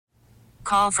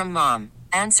call from mom.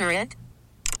 Answer it.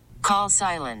 Call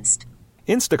silenced.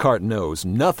 Instacart knows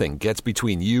nothing gets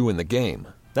between you and the game.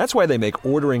 That's why they make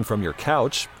ordering from your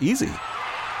couch easy.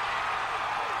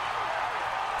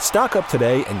 Stock up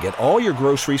today and get all your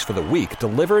groceries for the week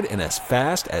delivered in as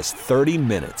fast as 30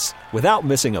 minutes without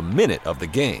missing a minute of the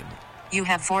game. You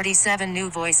have 47 new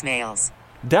voicemails.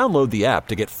 Download the app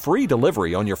to get free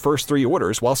delivery on your first 3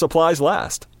 orders while supplies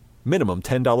last. Minimum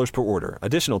 $10 per order.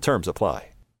 Additional terms apply.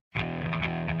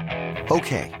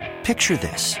 Okay, picture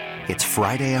this. It's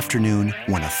Friday afternoon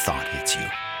when a thought hits you.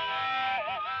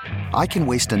 I can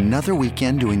waste another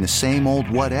weekend doing the same old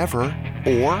whatever,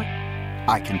 or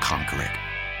I can conquer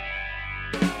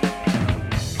it.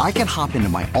 I can hop into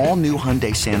my all-new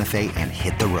Hyundai Santa Fe and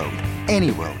hit the road.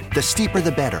 Any road. The steeper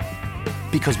the better.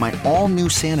 Because my all-new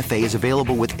Santa Fe is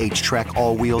available with H-Track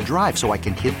all-wheel drive, so I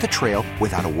can hit the trail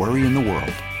without a worry in the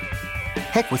world.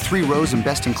 Heck, with 3 rows and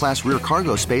best-in-class rear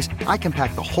cargo space, I can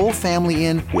pack the whole family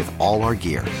in with all our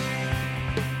gear.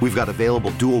 We've got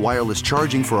available dual wireless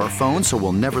charging for our phones, so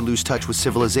we'll never lose touch with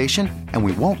civilization, and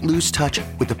we won't lose touch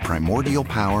with the primordial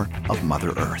power of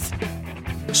Mother Earth.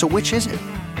 So which is it?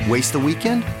 Waste the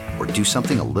weekend or do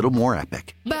something a little more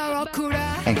epic?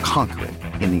 And conquer it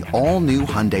in the all-new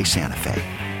Hyundai Santa Fe.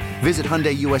 Visit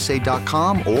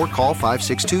HyundaiUSA.com or call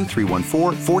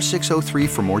 562-314-4603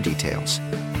 for more details.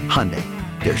 Hyundai,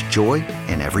 there's joy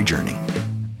in every journey.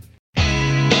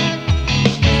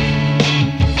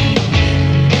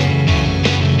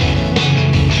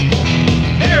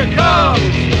 Here it comes!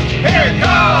 Here it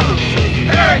comes!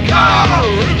 Here it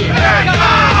comes! Here it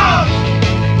comes!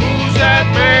 Who's that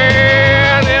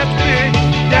man? It's Big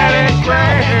Daddy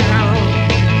Graham.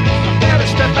 Better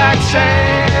step back,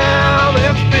 Sam.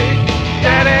 It's Big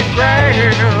Daddy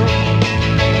Graham.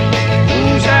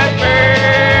 Who's that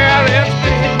man? It's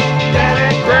Big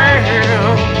Daddy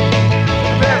Graham.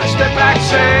 Better step back,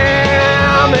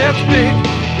 Sam. It's Big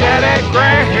Daddy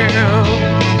Graham.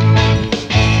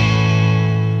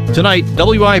 Tonight,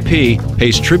 WIP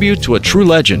pays tribute to a true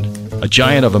legend, a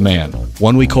giant of a man,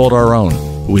 one we called our own,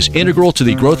 who is integral to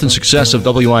the growth and success of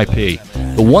WIP,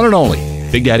 the one and only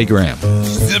Big Daddy Graham.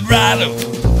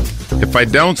 If I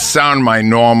don't sound my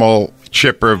normal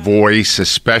chipper voice,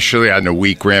 especially on the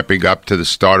week ramping up to the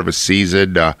start of a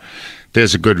season,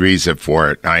 there's a good reason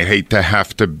for it. I hate to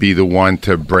have to be the one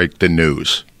to break the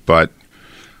news, but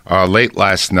late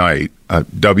last night,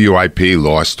 WIP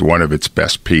lost one of its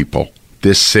best people.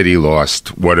 This city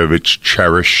lost one of its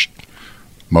cherished,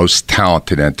 most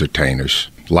talented entertainers.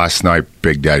 Last night,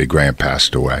 Big Daddy Graham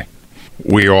passed away.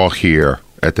 We all here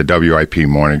at the WIP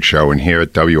Morning Show and here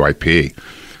at WIP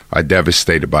are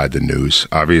devastated by the news.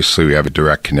 Obviously, we have a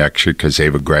direct connection because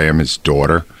Ava Graham, his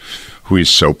daughter, who he's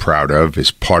so proud of,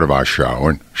 is part of our show,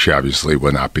 and she obviously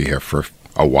will not be here for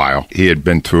a while. He had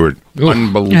been through an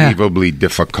unbelievably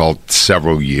difficult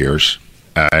several years,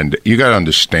 and you got to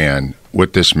understand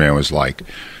what this man was like.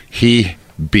 He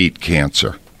beat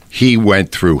cancer. He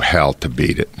went through hell to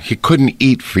beat it. He couldn't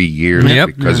eat for years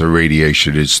because of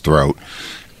radiation in his throat.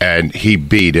 And he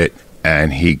beat it,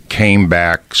 and he came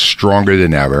back stronger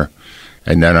than ever.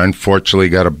 And then unfortunately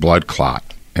got a blood clot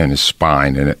in his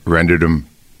spine, and it rendered him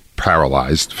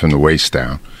paralyzed from the waist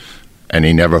down. And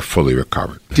he never fully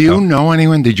recovered. Do you know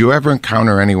anyone? Did you ever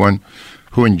encounter anyone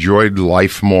who enjoyed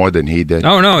life more than he did?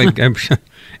 Oh, no.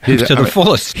 To the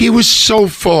fullest. He was so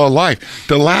full of life.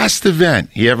 The last event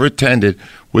he ever attended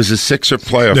was a Sixer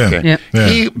playoff game.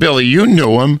 Yeah. Billy, you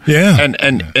knew him. Yeah.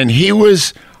 And he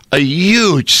was a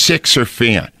huge Sixer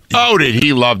fan. Oh, did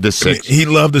he love the Sixers? He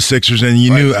loved the Sixers, and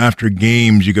you knew after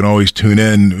games you could always tune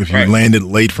in if you landed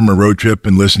late from a road trip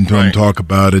and listen to him talk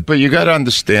about it. But you got to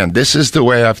understand, this is the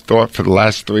way I've thought for the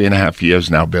last 3.5 years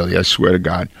now, Billy, I swear to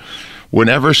God.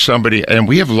 Whenever somebody, and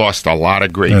we have lost a lot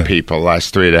of great people the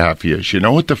last 3.5 years, you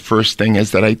know what the first thing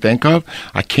is that I think of?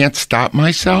 I can't stop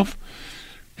myself.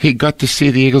 He got to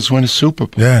see the Eagles win a Super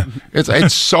Bowl. Yeah.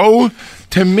 It's so,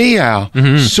 to me, Al,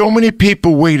 so many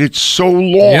people waited so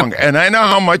long, and I know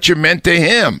how much it meant to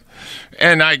him.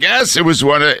 And I guess it was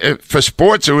for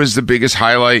sports, it was the biggest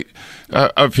highlight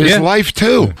of his life,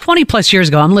 too. 20 plus years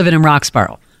ago, I'm living in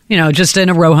Roxborough, just in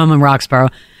a row home in Roxborough.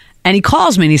 And he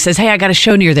calls me and he says, "Hey, I got a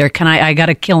show near there. I got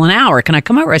to kill an hour. Can I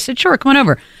come over?" I said, "Sure, come on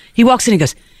over." He walks in and he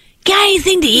goes, "Got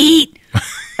anything to eat?"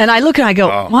 And I look and I go,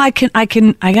 "Well, I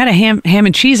got a ham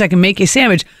and cheese. I can make you a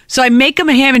sandwich." So I make him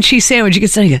a ham and cheese sandwich. He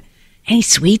gets done. He goes, "Any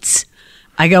sweets?"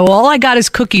 I go, "All I got is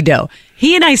cookie dough."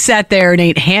 He and I sat there and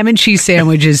ate ham and cheese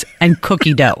sandwiches and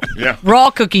cookie dough. Yeah. Raw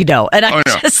cookie dough. And I no.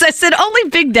 I said, only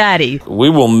Big Daddy.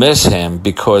 We will miss him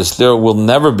because there will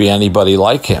never be anybody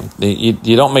like him.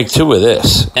 You don't make two of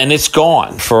this. And it's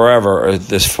gone forever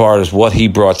as far as what he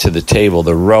brought to the table.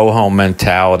 The row home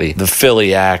mentality, the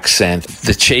Philly accent,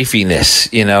 the chafiness,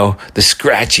 the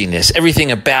scratchiness.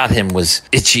 Everything about him was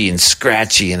itchy and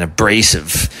scratchy and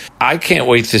abrasive. I can't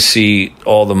wait to see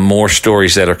all the more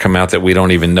stories that are come out that we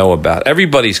don't even know about.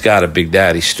 Everybody's got a Big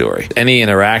Daddy story. Any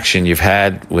interaction you've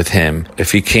had with him,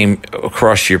 if he came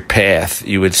across your path,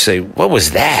 you would say, what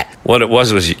was that? What it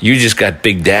was you just got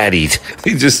Big Daddied.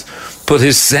 He just put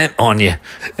his scent on you,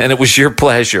 and it was your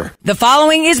pleasure. The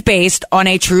following is based on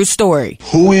a true story.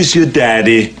 Who is your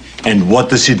daddy, and what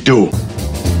does he do?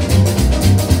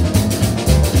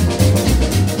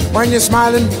 When you're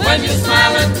smiling, when you're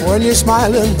smiling, when you're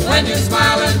smiling, when you're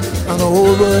smiling, and the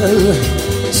whole world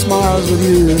smiles with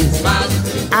you.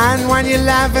 And when you're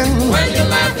laughing,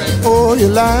 oh, you're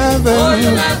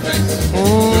laughing,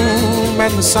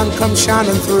 when the sun comes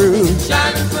shining through.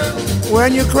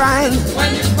 When you're crying,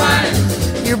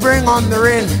 you bring on the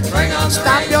rain.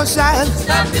 Stop your sighing.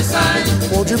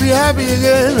 Won't you be happy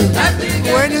again?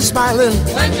 When you're smiling,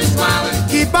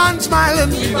 keep on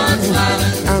smiling,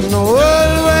 and the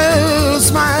world will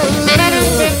smile with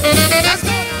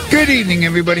you. Good evening,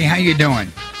 everybody. How you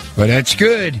doing? Well, that's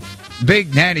good.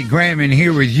 Big Daddy Graham in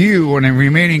here with you on the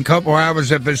remaining couple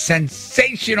hours of a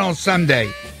sensational Sunday.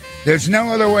 There's no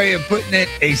other way of putting it.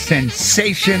 A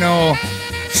sensational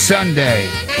Sunday.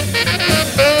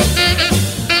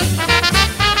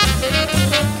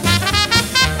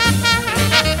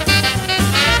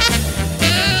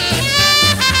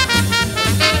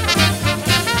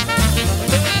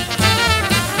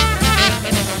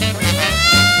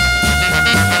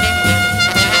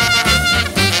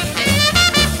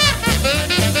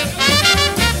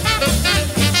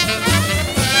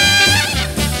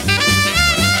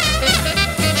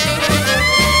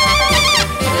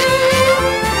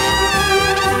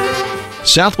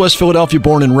 Southwest Philadelphia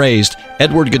born and raised,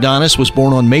 Edward Godanis was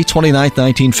born on May 29,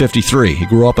 1953. He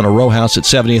grew up in a row house at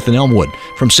 70th and Elmwood.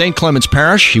 From St. Clement's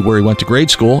Parish, where he went to grade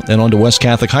school, then on to West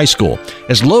Catholic High School.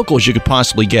 As local as you could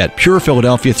possibly get, pure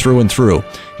Philadelphia through and through.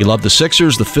 He loved the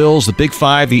Sixers, the Phils, the Big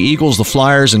Five, the Eagles, the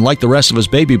Flyers, and like the rest of his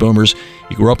baby boomers,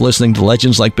 he grew up listening to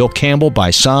legends like Bill Campbell,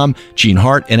 By Sam, Gene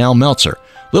Hart, and Al Meltzer.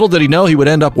 Little did he know he would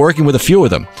end up working with a few of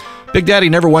them. Big Daddy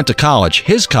never went to college.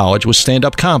 His college was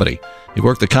stand-up comedy. He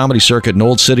worked the comedy circuit in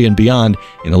Old City and beyond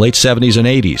in the late 70s and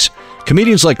 80s.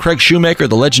 Comedians like Craig Shoemaker,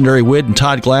 the legendary Wid, and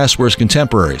Todd Glass were his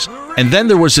contemporaries. And then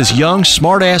there was this young,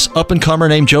 smart-ass up-and-comer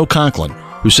named Joe Conklin,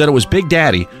 who said it was Big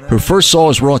Daddy who first saw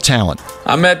his raw talent.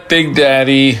 I met Big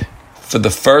Daddy for the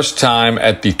first time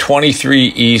at the 23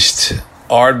 East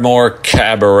Ardmore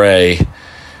Cabaret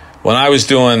when I was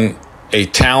doing a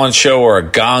talent show or a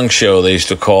gong show, they used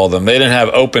to call them. They didn't have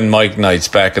open mic nights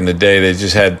back in the day. They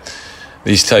just had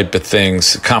these type of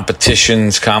things,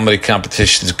 competitions, comedy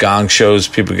competitions, gong shows.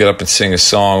 People get up and sing a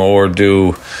song or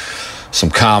do some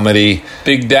comedy.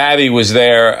 Big Daddy was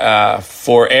there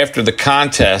for after the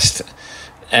contest,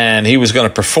 and he was going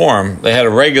to perform. They had a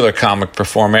regular comic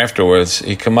perform afterwards.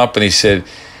 He come up and he said,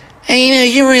 "Hey,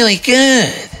 you're really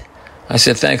good." I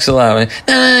said, "Thanks a lot."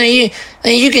 No, you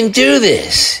can do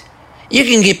this. You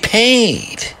can get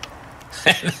paid.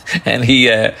 And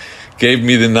he gave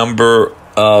me the number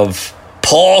of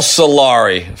Paul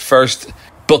Solari, first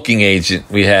booking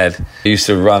agent we had. He used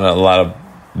to run a lot of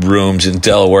rooms in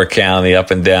Delaware County,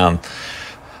 up and down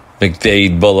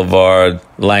McDade Boulevard,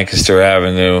 Lancaster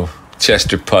Avenue,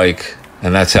 Chester Pike,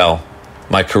 and that's how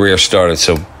my career started.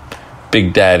 So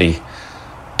Big Daddy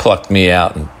plucked me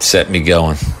out and set me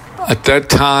going. At that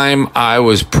time, I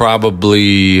was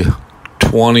probably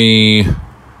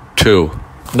 22.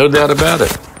 No doubt about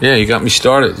it. Yeah, you got me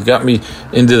started. You got me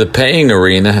into the paying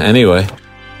arena anyway.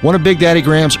 One of Big Daddy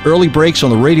Graham's early breaks on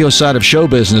the radio side of show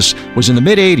business was in the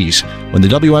mid-'80s when the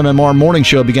WMMR morning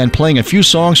show began playing a few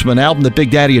songs from an album that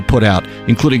Big Daddy had put out,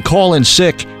 including Call In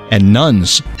Sick and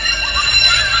Nuns.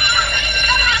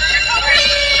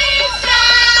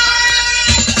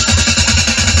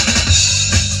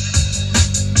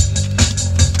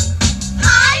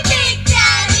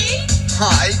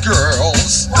 Hi,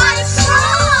 girls. What's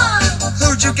wrong?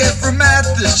 Who'd you get for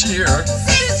math this year?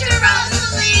 Sister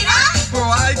Rosalita? Oh,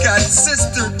 I got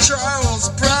Sister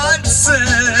Charles Bronson.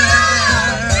 No.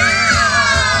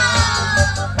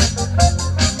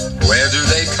 Where do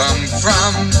they come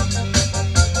from?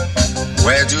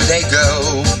 Where do they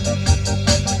go?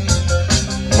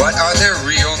 What are their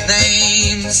real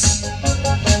names?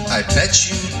 I bet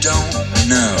you don't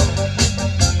know.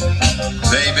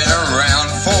 They've been around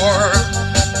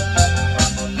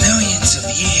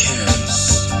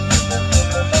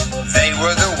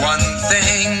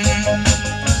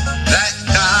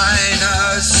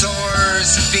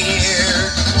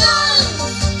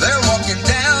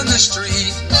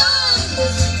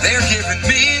giving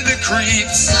me the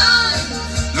creeps.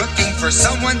 Looking for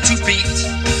someone to beat.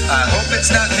 I hope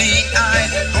it's not me. I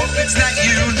hope it's not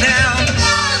you now.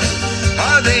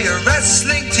 Are they a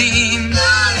wrestling team?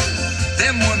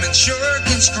 Them women sure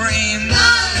can scream.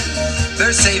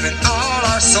 They're saving all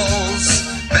our souls.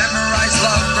 Memorize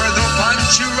love or they'll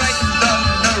punch you right in the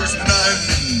nose.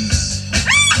 Nuns.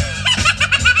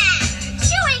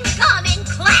 Chewing gum in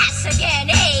class again,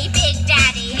 eh, Big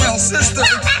Daddy? Well, sister.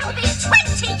 Well, that'll be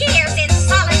 20 years in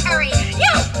solitary.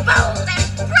 You bold and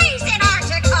brazen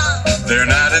article. They're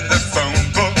not in the phone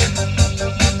book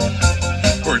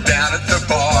or down at the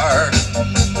bar.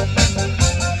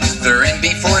 They're in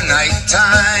before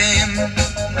nighttime.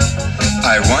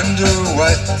 I wonder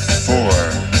what for.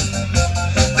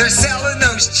 They're selling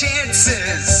those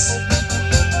chances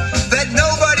that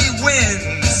nobody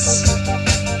wins.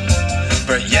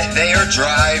 But yet they are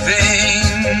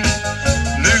driving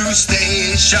new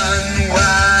station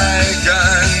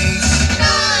wagons.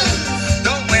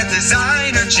 Don't wear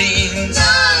designer jeans.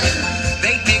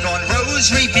 They dig on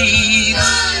rosary beads.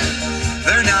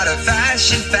 They're not a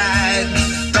fashion fad.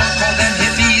 Don't call them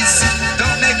hippies.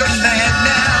 Don't make them mad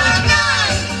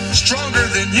now. Stronger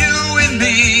than you and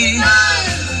me.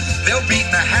 They'll beat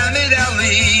Muhammad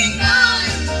Ali.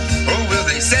 Or will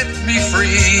they set me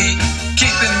free?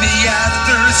 Keeping me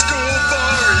after school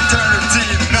for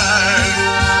eternity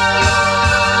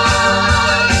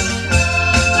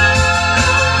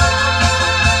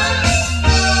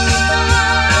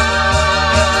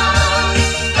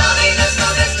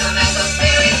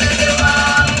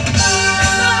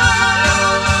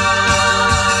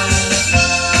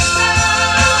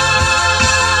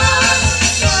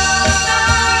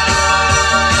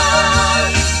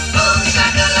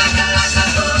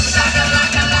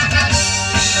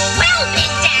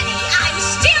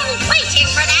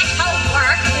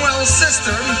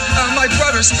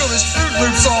spill his Fruit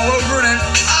Loops all over it and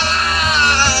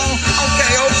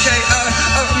okay,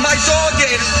 my dog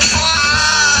ate it.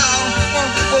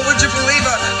 Well, would you believe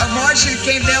a Martian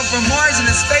came down from Mars in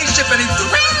a spaceship and he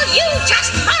Well, you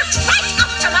just march right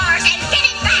up to Mars and get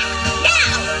it back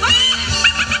now.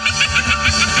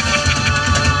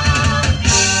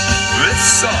 This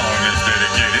song is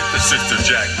dedicated to Sister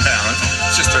Jack Palance,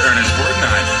 Sister Ernest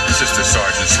Borgnine, Sister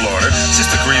Sergeant Slaughter,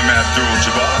 Sister Kareem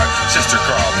Abdul-Jabbar, Sister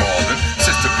Carl Malden,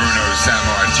 Sister Bruno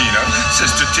Sammartino,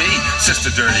 Sister T, Sister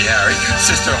Dirty Harry,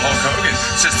 Sister Hulk Hogan,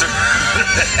 Sister...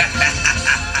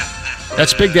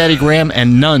 That's Big Daddy Graham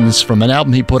and Nuns from an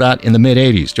album he put out in the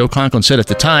mid-'80s. Joe Conklin said at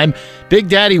the time, Big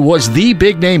Daddy was the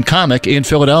big-name comic in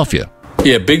Philadelphia.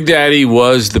 Yeah, Big Daddy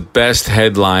was the best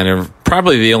headliner,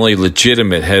 probably the only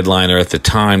legitimate headliner at the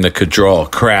time that could draw a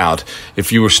crowd.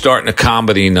 If you were starting a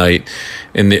comedy night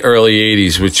in the early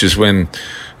 80s, which is when,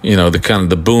 you know,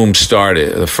 the boom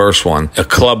started, the first one, a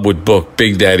club would book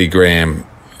Big Daddy Graham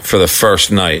for the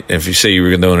first night. If you say you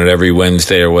were doing it every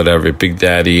Wednesday or whatever, Big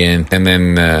Daddy in, and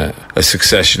then a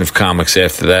succession of comics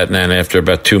after that, and then after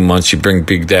about 2 months, you bring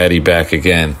Big Daddy back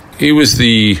again. He was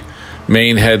the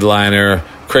main headliner.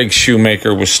 Craig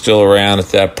Shoemaker was still around at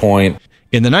that point.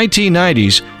 In the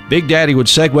 1990s, Big Daddy would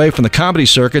segue from the comedy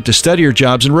circuit to steadier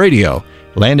jobs in radio,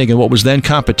 landing in what was then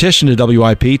competition to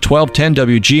WIP 1210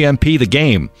 WGMP The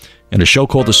Game, and a show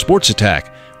called The Sports Attack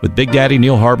with Big Daddy,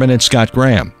 Neil Hartman, and Scott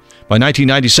Graham. By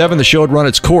 1997, the show had run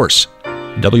its course.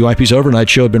 WIP's overnight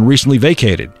show had been recently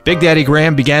vacated. Big Daddy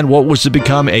Graham began what was to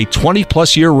become a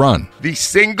 20-plus year run. The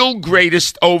single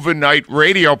greatest overnight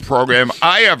radio program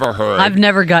I ever heard. I've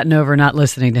never gotten over not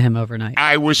listening to him overnight.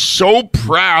 I was so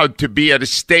proud to be at a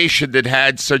station that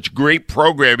had such great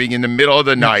programming in the middle of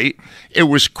the night. It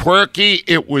was quirky.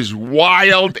 It was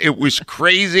wild. It was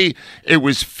crazy. It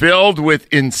was filled with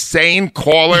insane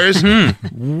callers,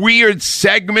 weird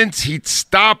segments. He'd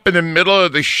stop in the middle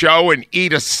of the show and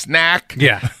eat a snack.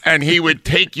 Yeah. And he would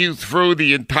take you through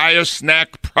the entire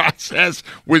snack process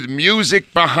with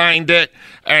music behind it.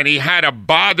 And he had a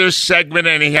bother segment,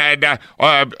 and he had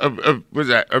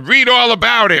read all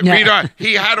about it. Yeah.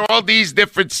 He had all these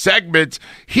different segments.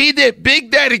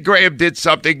 Big Daddy Graham did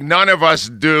something none of us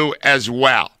do as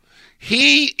well.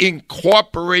 He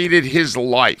incorporated his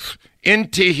life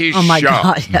into his show. Oh, my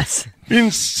God, yes. In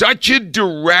such a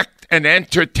direct and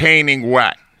entertaining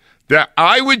way that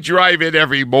I would drive it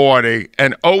every morning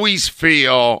and always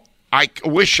feel, I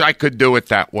wish I could do it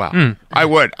that well. I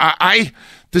would.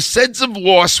 The sense of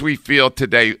loss we feel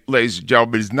today, ladies and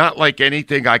gentlemen, is not like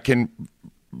anything I can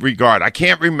regard. I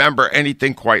can't remember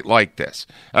anything quite like this.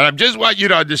 And I just want you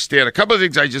to understand a couple of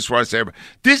things I just want to say.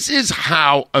 This is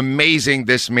how amazing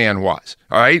this man was,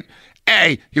 all right?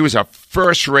 he was a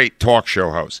first-rate talk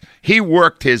show host. He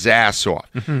worked his ass off.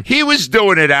 He was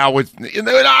doing it out with, there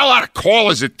were not a lot of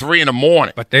callers at 3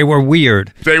 a.m. But they were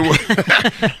weird. They were,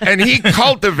 and he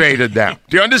cultivated them.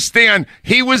 Do you understand?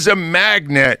 He was a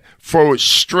magnet for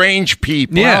strange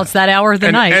people. Yeah. Well, it's that hour of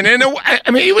the night. And in a way,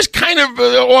 I mean, he was kind of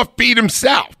offbeat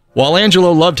himself. While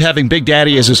Angelo loved having Big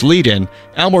Daddy as his lead-in,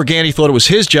 Al Morganti thought it was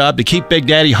his job to keep Big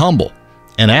Daddy humble.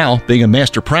 And Al, being a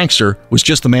master prankster, was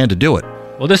just the man to do it.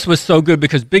 Well, this was so good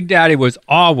because Big Daddy was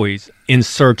always in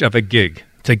search of a gig,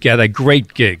 to get a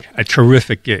great gig, a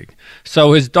terrific gig.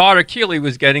 So his daughter Keely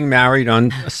was getting married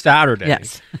on a Saturday.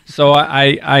 Yes. So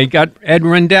I got Ed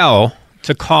Rendell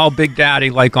to call Big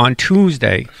Daddy like on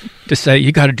Tuesday to say,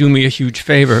 you got to do me a huge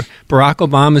favor. Barack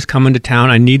Obama's coming to town.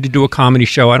 I need to do a comedy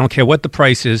show. I don't care what the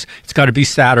price is. It's got to be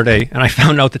Saturday. And I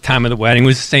found out the time of the wedding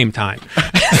was the same time.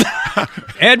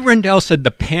 Ed Rendell said the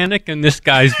panic in this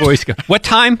guy's voice. What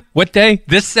time? What day?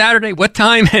 This Saturday? What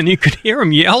time? And you could hear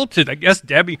him yell to, I guess,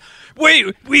 Debbie,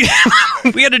 wait, we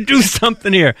had to do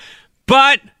something here.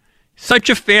 But such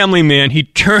a family man, he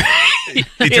turned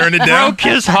it down. Broke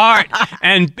his heart.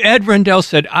 And Ed Rendell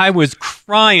said, I was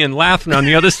crying, laughing on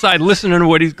the other side, listening to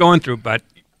what he's going through. But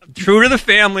true to the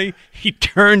family, he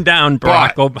turned down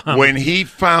Barack Obama. When he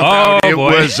found out it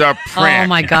was a prank, oh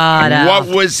my God, Al.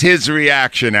 What was his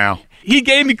reaction, Al? He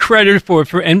gave me credit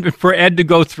for Ed to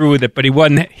go through with it, but he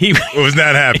wasn't. He was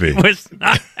not happy. He was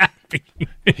not happy.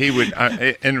 He would.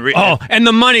 And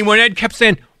the money, when Ed kept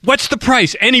saying, what's the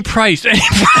price? Any price. Any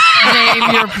price.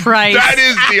 Name your price. That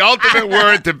is the ultimate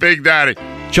word to Big Daddy.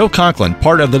 Joe Conklin,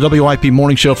 part of the WIP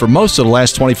morning show for most of the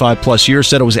last 25-plus years,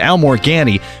 said it was Al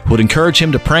Morganti who would encourage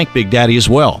him to prank Big Daddy as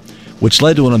well, which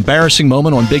led to an embarrassing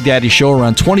moment on Big Daddy's show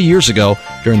around 20 years ago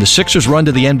during the Sixers' run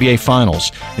to the NBA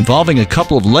Finals, involving a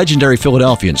couple of legendary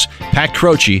Philadelphians, Pat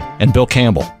Croce and Bill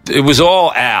Campbell. It was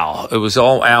all Al. It was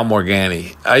all Al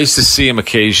Morganti. I used to see him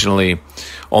occasionally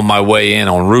on my way in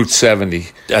on Route 70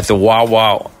 at the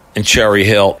Wawa in Cherry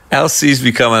Hill. Al sees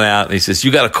me coming out, and he says,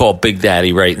 you got to call Big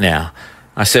Daddy right now.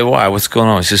 I said, why? What's going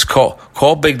on? He says,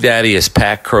 call Big Daddy as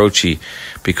Pat Croce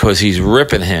because he's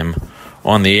ripping him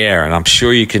on the air, and I'm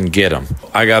sure you can get him.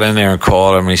 I got in there and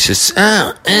called him, and he says,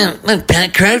 look,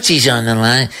 Pat Croce's on the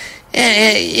line.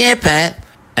 Yeah, Pat.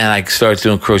 And I started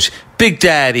doing Croce. Big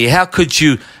Daddy, how could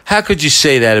you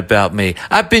say that about me?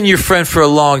 I've been your friend for a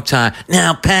long time.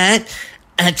 Now, Pat,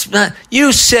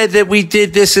 you said that we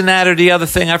did this and that or the other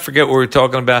thing. I forget what we were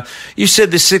talking about. You said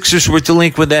the Sixers were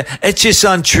delinquent. That it's just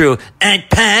untrue. And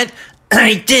Pat,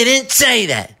 I didn't say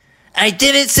that. I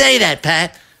didn't say that,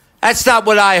 Pat. That's not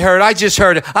what I heard. I just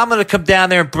heard it. I'm going to come down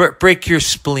there and break your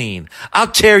spleen. I'll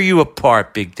tear you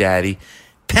apart, Big Daddy.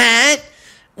 Pat,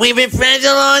 we've been friends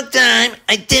a long time.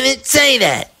 I didn't say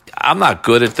that. I'm not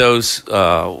good at those,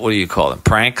 what do you call them,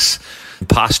 pranks,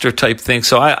 imposter type things.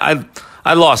 So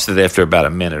I lost it after about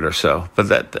a minute or so.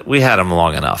 But we had him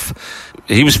long enough.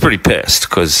 He was pretty pissed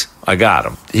because I got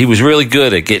him. He was really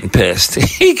good at getting pissed.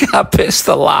 He got pissed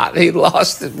a lot. He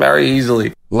lost it very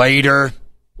easily. Later.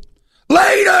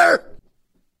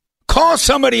 Call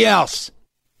somebody else.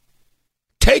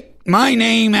 Take my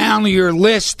name out of your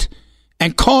list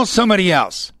and call somebody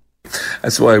else.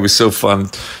 That's why it was so fun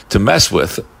to mess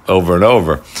with over and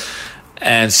over.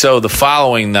 And so the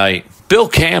following night, Bill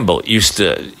Campbell used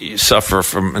to suffer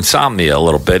from insomnia a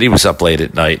little bit. He was up late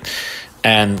at night,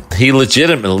 and he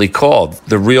legitimately called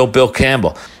the real Bill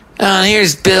Campbell.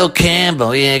 Here's Bill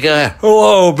Campbell. Yeah, go ahead.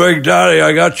 Hello, Big Daddy.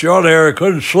 I got you on there. I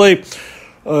couldn't sleep.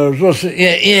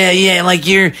 Yeah. Like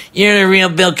you're the real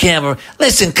Bill Campbell.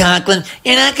 Listen, Conklin,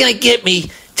 you're not gonna get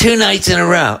me 2 nights in a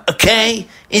row, okay?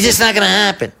 It's just not gonna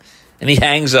happen. And he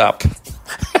hangs up.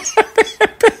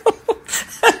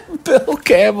 Bill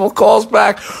Campbell calls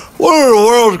back. What in the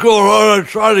world's going on? I'm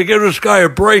trying to give this guy a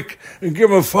break and give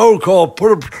him a phone call,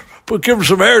 give him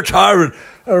some airtime,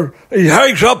 and he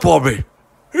hangs up on me.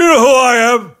 You know who I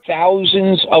am?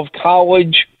 Thousands of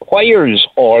college players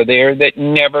are there that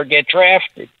never get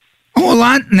drafted. Oh, a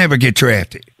lot never get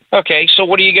drafted. Okay, so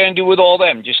what are you going to do with all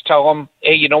them? Just tell them,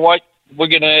 hey, you know what? We're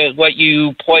going to let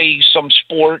you play some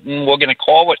sport, and we're going to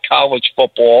call it college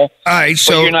football. All right,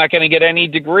 so but you're not going to get any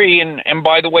degree. And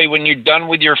by the way, when you're done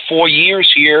with your 4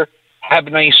 years here, have a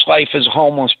nice life as a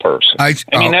homeless person. That makes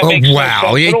no sense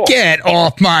at all. Get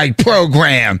off my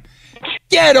program.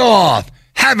 Get off.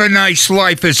 Have a nice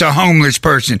life as a homeless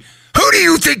person. Who do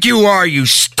you think you are, you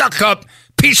stuck-up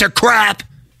piece of crap?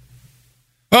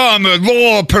 Oh, I'm a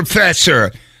law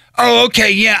professor. Oh,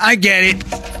 okay, yeah, I get it.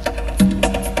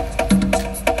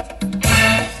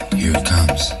 Here it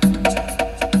comes.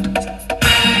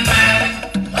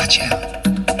 Watch out.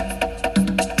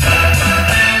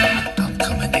 I'm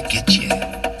coming to get you.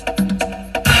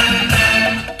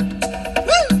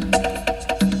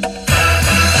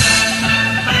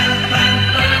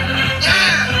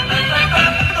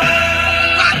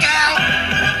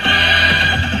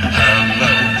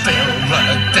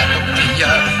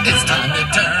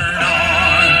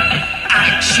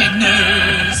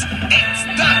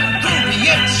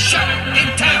 in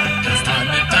town. It's time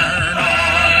to turn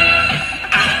on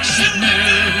Action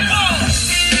News.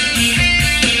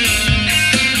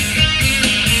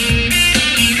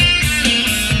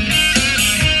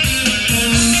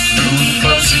 Move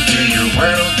closer to your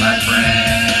world, my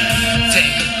friend.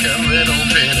 Take a little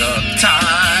bit of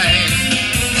time.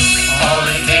 All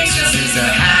it takes is a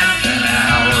half an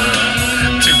hour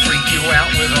to freak you out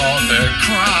with all the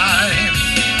crime.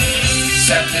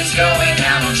 Seth is going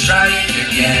out on strike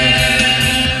again.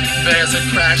 There's a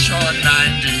crash on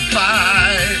 95.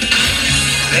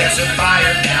 There's a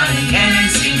fire down in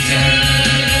Kensington.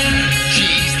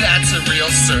 Geez, that's a real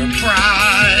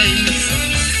surprise.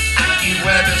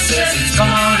 AccuWeather says it's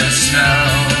gonna snow.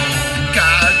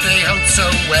 God, they hope so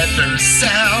weather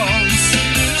sells.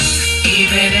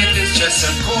 Even if it's just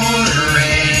a quarter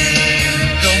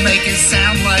inch, they'll make it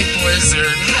sound like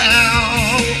blizzard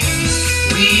hell.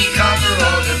 We cover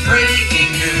all the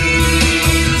breaking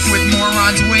news with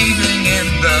morons waving in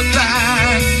the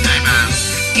back.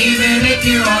 Even if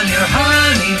you're on your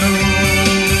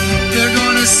honeymoon, they're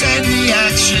gonna send the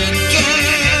action cam.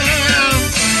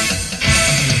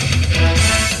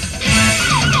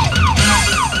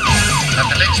 But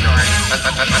the big story,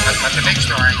 but the big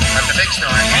story, but the big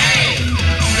story. Hey,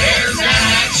 there's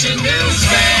that Action News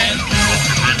man.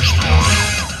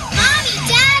 Mommy,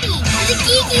 Daddy, there's a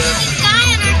geeky-looking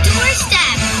guy on our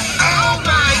doorstep. Oh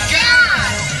my God!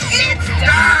 It's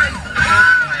done!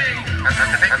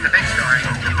 That's the big story.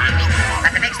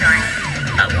 That's the big story.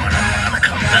 I wanna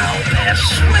come down past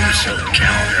swimsuit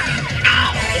calendar.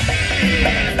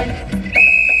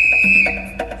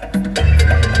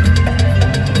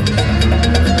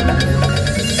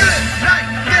 Good night,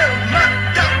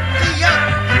 Philadelphia.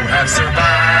 You have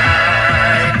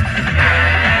survived.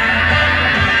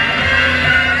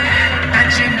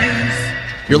 Action News.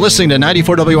 You're listening to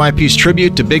 94 WIP's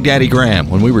tribute to Big Daddy Graham.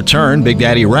 When we return, Big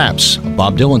Daddy raps, a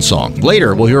Bob Dylan song.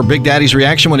 Later, we'll hear Big Daddy's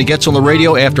reaction when he gets on the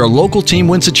radio after a local team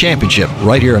wins a championship,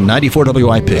 right here on 94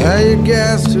 WIP. You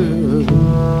gassed her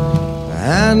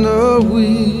and a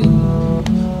wheel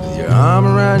with your arm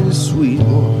around your sweet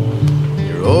one,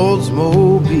 your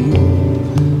Oldsmobile,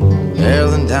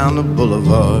 barreling down the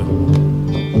boulevard.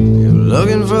 You're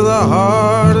looking for the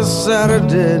heart of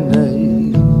Saturday night.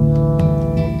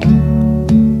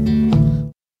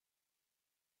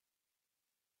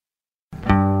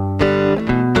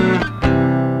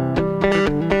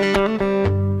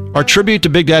 Our tribute to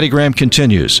Big Daddy Graham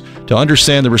continues. To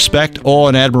understand the respect, awe,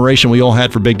 and admiration we all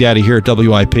had for Big Daddy here at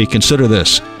WIP, consider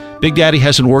this. Big Daddy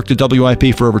hasn't worked at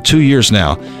WIP for over 2 years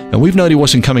now, and we've known he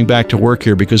wasn't coming back to work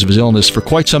here because of his illness for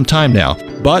quite some time now.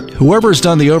 But whoever has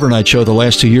done the overnight show the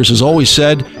last 2 years has always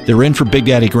said they're in for Big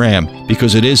Daddy Graham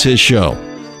because it is his show.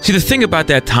 See, the thing about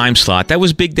that time slot, that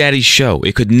was Big Daddy's show.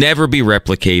 It could never be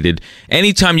replicated.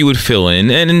 Anytime you would fill in,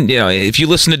 and you know, if you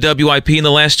listen to WIP in the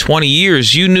last 20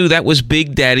 years, you knew that was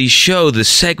Big Daddy's show. The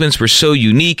segments were so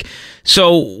unique.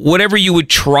 So whatever you would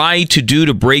try to do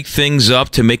to break things up,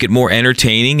 to make it more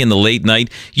entertaining in the late night,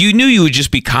 you knew you would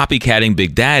just be copycatting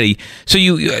Big Daddy. So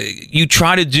you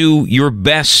try to do your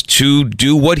best to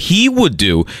do what he would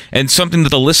do, and something that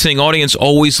the listening audience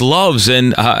always loves.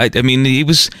 And I mean, he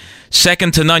was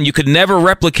second to none. You could never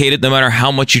replicate it no matter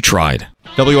how much you tried.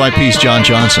 WIP's John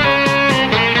Johnson.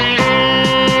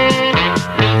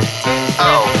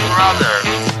 Oh, brother.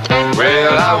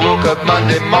 Well, I woke up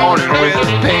Monday morning with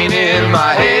pain in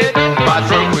my head. My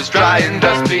throat was dry and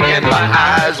dusty and my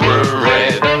eyes were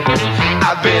red.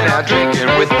 I've been out drinking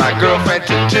with my girlfriend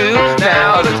too.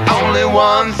 Now there's only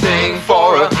one thing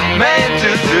for a man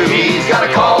to do. He's gotta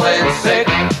call in sick.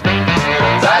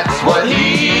 That's what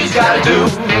he's gotta do.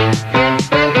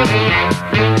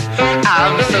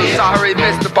 I'm so sorry,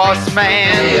 Mr. Boss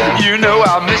Man. You know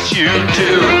I'll miss you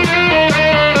too.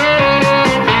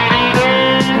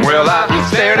 Well, I've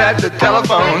stared at the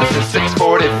telephone since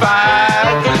 6:45.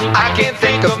 I can't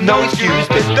think of no excuse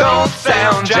that don't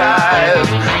sound jive.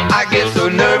 I get so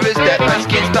nervous that my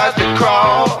skin starts to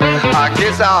crawl. I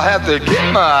guess I'll have to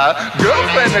get my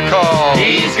girlfriend to call.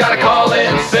 He's gotta call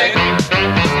in sick.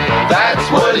 That's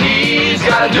what he's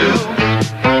gotta do.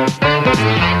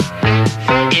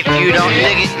 If you don't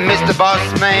dig it, Mr. Boss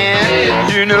Man,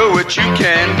 you know what you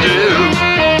can do.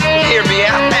 Hear me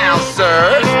out now,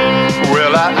 sir.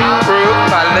 Well, I broke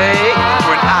my leg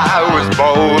when I was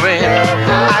bowling.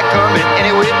 I come in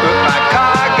anyway, but my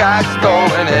car got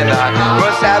stolen. And I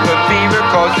must have a fever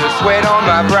cause there's sweat on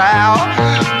my brow.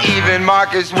 Even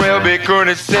Marcus Welby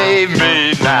couldn't save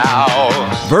me now.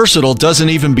 Versatile doesn't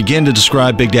even begin to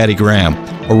describe Big Daddy Graham.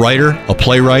 A writer, a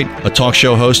playwright, a talk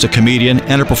show host, a comedian,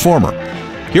 and a performer.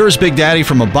 Here is Big Daddy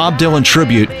from a Bob Dylan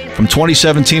tribute from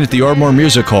 2017 at the Ardmore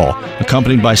Music Hall,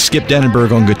 accompanied by Skip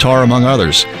Denenberg on guitar, among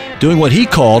others, doing what he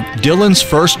called Dylan's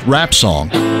first rap song.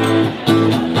 The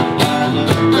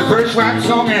first rap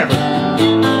song ever.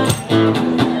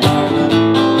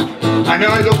 I know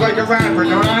I look like a rapper,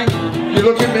 don't I? You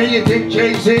look at me, you think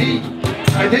Jay-Z?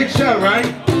 I think so, right?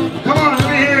 Come on, let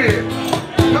me hear you.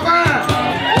 Come on!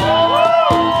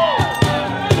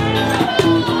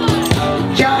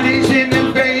 Johnny's in the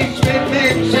basement,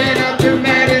 mixing up the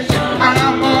medicine.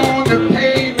 I'm on the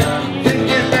pavement,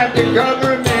 thinking about the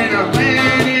government. A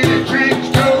man in a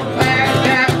trench coat, laughed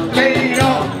out, laid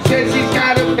off. Says he's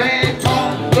got a bad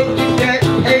call, looking at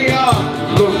payoff.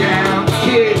 Look out,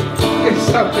 kid, it's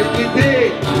something you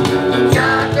did.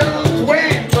 God knows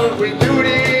when, but we're doing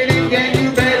it again.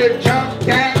 You better jump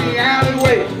down the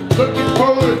alleyway, looking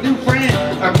for a new friend.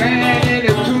 A man in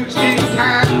a coonskin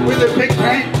tie with a big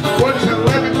pen. What's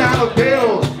 $11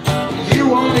 bills?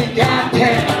 You only got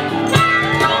 10.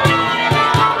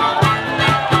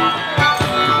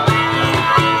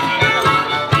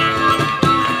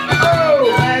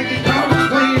 Oh, Maggie comes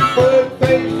clean, full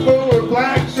face, full of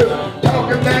black suit,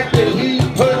 talking back that he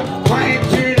put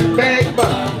plants in his bag,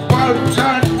 but wasn't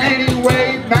done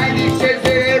anyway. Maggie says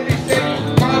that every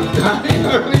single month,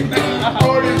 early man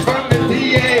orders from the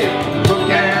DA. Look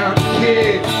out,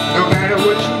 kid, no matter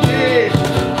what you did.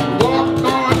 Walk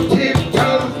on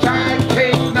tiptoes, try and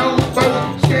take no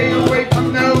votes. Stay away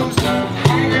from those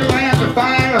hanging around the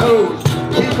fire hose.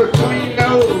 Keep a clean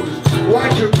nose,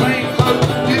 watch your plain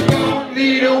clothes. You don't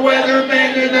need a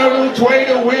weatherman to know which way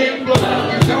the wind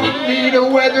blows. You don't need a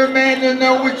weatherman to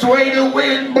know which way the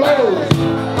wind blows.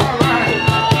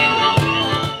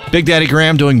 Big Daddy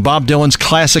Graham doing Bob Dylan's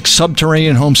classic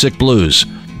Subterranean Homesick Blues.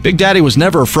 Big Daddy was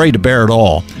never afraid to bear it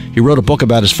all. He wrote a book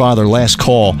about his father, Last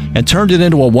Call, and turned it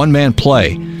into a one-man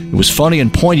play. It was funny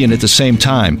and poignant at the same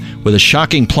time, with a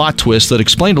shocking plot twist that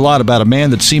explained a lot about a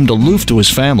man that seemed aloof to his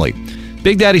family.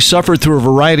 Big Daddy suffered through a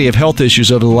variety of health issues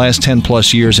over the last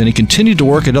 10-plus years, and he continued to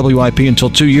work at WIP until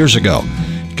 2 years ago.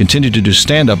 He continued to do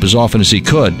stand-up as often as he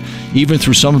could, even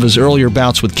through some of his earlier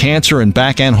bouts with cancer and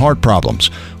back and heart problems.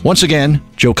 Once again,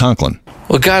 Joe Conklin.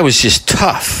 Well, the guy was just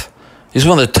tough. He's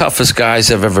one of the toughest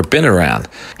guys I've ever been around.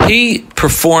 He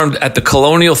performed at the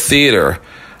Colonial Theater,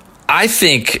 I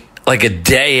think, like a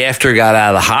day after he got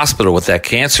out of the hospital with that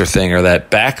cancer thing or that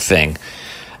back thing.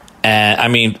 And I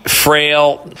mean,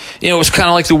 frail. You know, it was kind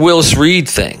of like the Willis Reed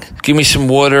thing. Give me some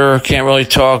water, can't really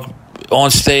talk. On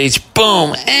stage,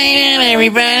 boom, hey,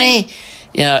 everybody.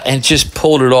 Yeah, and just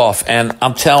pulled it off. And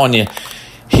I'm telling you,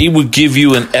 he would give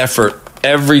you an effort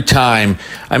every time.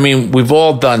 I mean, we've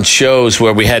all done shows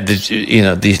where we had to, you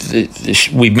know,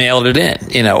 we mailed it in,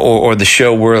 you know, or the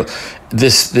show where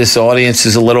this audience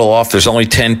is a little off. There's only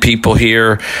 10 people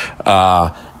here,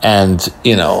 and,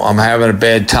 you know, I'm having a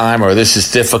bad time or this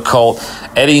is difficult.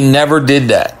 Eddie never did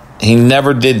that. He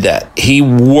never did that. He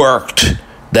worked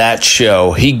that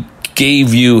show. He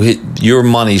gave you your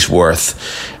money's worth,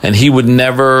 and he would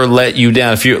never let you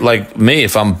down. If you're like me,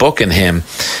 if I'm booking him,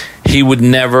 he would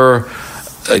never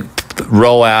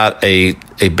roll out a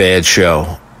bad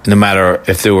show, no matter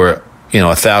if there were, you know,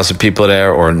 1,000 people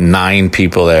there or 9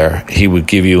 people there. He would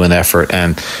give you an effort,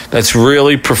 and that's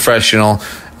really professional.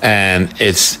 And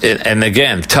and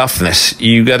again, toughness.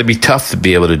 You got to be tough to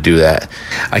be able to do that.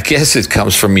 I guess it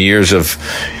comes from years of.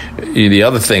 The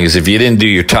other thing is, if you didn't do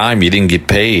your time, you didn't get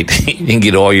paid. You didn't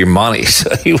get all your money,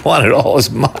 so he wanted all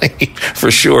his money for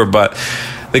sure. But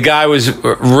the guy was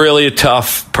really a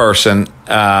tough person,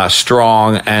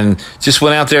 strong, and just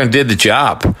went out there and did the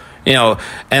job. You know,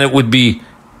 and it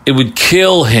would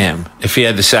kill him if he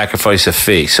had to sacrifice a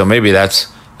fee. So maybe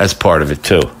that's part of it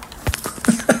too.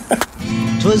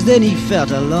 'Twas then he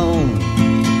felt alone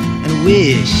and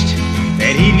wished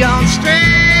that he'd gone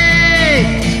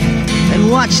straight and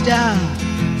watched out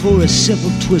for a simple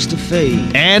twist of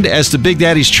fate. And as to Big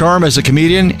Daddy's charm as a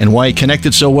comedian and why he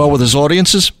connected so well with his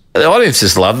audiences? The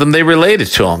audiences loved him. They related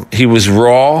to him. He was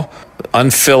raw,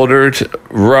 unfiltered,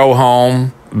 row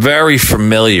home, very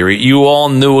familiar. You all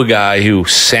knew a guy who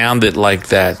sounded like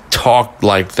that, talked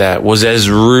like that, was as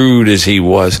rude as he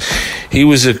was. He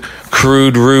was a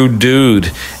crude, rude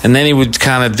dude. And then he would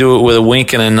kind of do it with a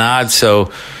wink and a nod.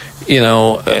 So, you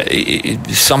know,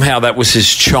 somehow that was his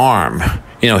charm.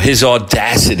 You know, his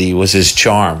audacity was his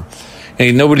charm.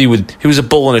 And he was a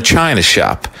bull in a china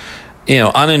shop, you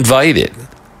know, uninvited.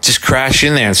 Just crash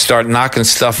in there and start knocking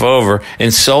stuff over,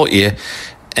 insult you,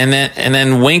 and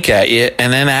then wink at you,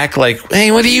 and then act like,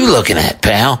 hey, what are you looking at,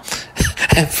 pal?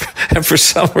 and for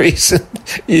some reason,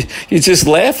 you just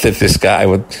laughed at this guy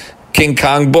with King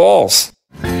Kong balls.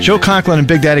 Joe Conklin and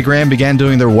Big Daddy Graham began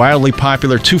doing their wildly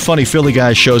popular Two Funny Philly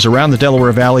Guys shows around the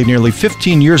Delaware Valley nearly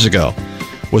 15 years ago.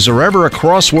 Was there ever a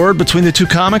crossword between the two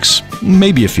comics?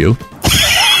 Maybe a few.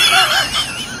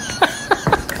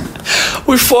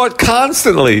 We fought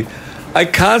constantly. I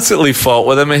constantly fought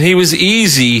with him, and he was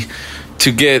easy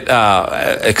to get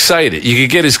excited. You could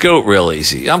get his goat real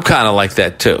easy. I'm kind of like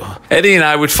that too. Eddie and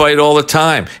I would fight all the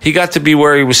time. He got to be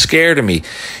where he was scared of me,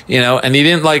 and he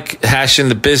didn't like hashing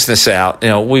the business out.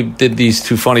 We did these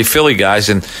Two Funny Philly Guys,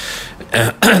 and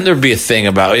there'd be a thing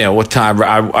about what time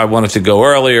I wanted to go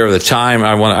earlier, the time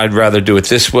I'd rather do it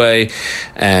this way,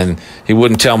 and he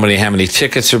wouldn't tell me how many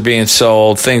tickets are being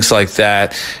sold, things like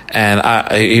that. And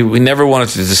we never wanted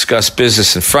to discuss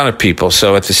business in front of people.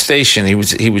 So at the station, he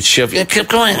would shove, keep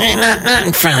going, not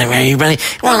in front of everybody.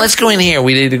 Come on, let's go in here.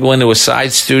 We needed to go into a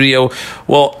side studio.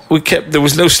 Well, there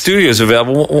was no studios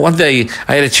available. One day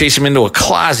I had to chase him into a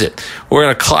closet. We're in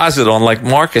a closet on like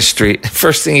Marcus Street.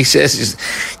 First thing he says is,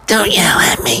 "Don't yell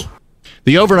at me."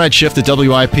 The overnight shift at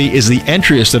WIP is the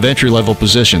entriest of entry-level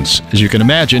positions. As you can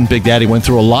imagine, Big Daddy went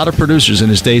through a lot of producers in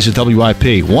his days at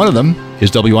WIP. One of them is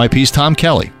WIP's Tom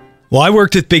Kelly. Well, I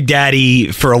worked with Big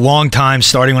Daddy for a long time,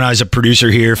 starting when I was a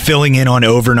producer here, filling in on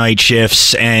overnight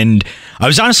shifts, and I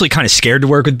was honestly kind of scared to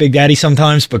work with Big Daddy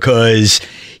sometimes because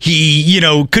he,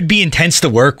 could be intense to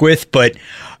work with, but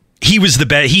he was the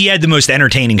best. He had the most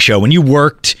entertaining show. When you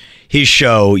worked his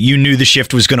show, you knew the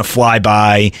shift was going to fly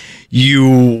by.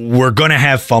 You were going to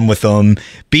have fun with him,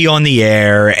 be on the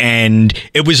air, and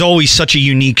it was always such a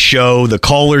unique show. The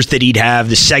callers that he'd have,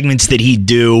 the segments that he'd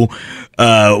do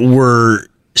were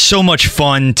so much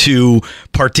fun to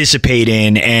participate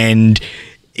in. And,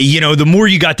 the more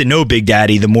you got to know Big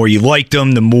Daddy, the more you liked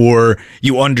him, the more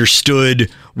you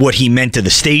understood what he meant to the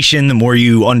station, the more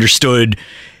you understood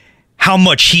how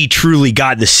much he truly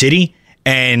got the city.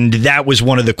 And that was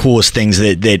one of the coolest things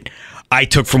that I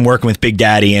took from working with Big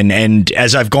Daddy. And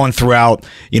as I've gone throughout,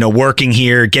 working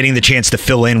here, getting the chance to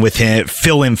fill in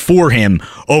for him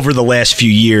over the last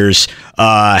few years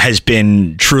has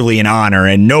been truly an honor.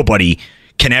 And nobody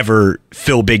can ever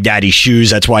fill Big Daddy's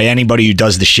shoes. That's why anybody who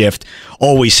does the shift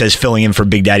always says filling in for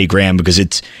Big Daddy Graham, because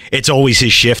it's always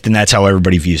his shift, and that's how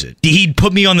everybody views it. He'd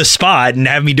put me on the spot and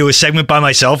have me do a segment by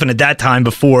myself, and at that time,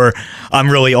 before I'm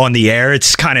really on the air,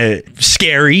 it's kind of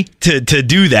scary to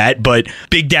do that, but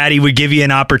Big Daddy would give you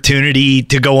an opportunity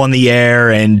to go on the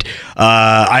air, and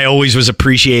I always was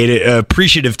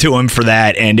appreciative to him for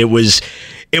that, and it was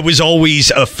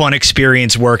always a fun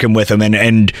experience working with him,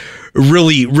 and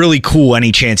really, really cool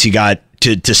any chance you got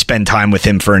to spend time with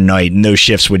him for a night, and those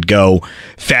shifts would go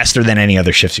faster than any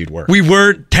other shifts you'd work. We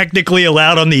weren't technically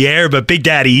allowed on the air, but Big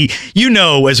Daddy,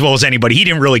 as well as anybody, he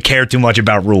didn't really care too much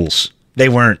about rules. They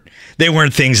weren't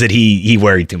things that he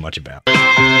worried too much about.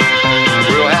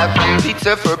 We'll have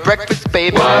pizza for breakfast,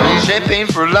 baby. Champagne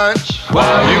for lunch.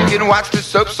 You can watch the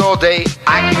soaps all day.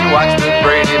 I can watch the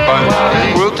Brady Bunch.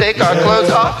 We'll take our clothes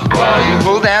off.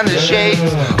 Pull down the shades.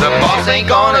 The boss ain't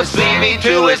gonna see me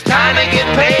till it's time to get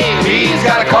paid. He's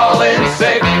gotta call in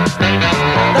sick.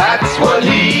 That's what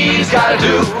he's gotta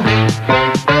do.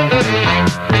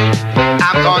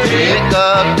 I'm going to pick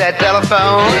up that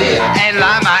telephone and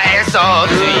lie my ass off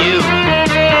to you.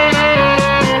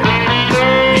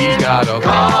 He's gotta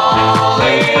call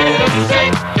in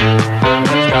sick.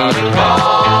 He's gotta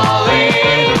call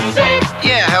in sick.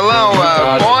 Yeah, hello,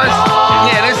 boys.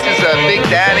 Yeah, this is Big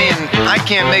Daddy, and I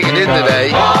can't make it in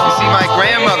today. You see, my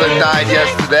grandmother died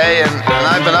yesterday, and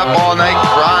I've been up all night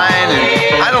crying,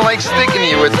 and I don't like sticking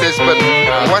you with this, but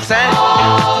what's that?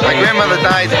 My grandmother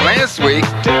died last week.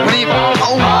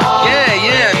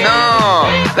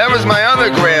 That was my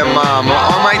other grandmama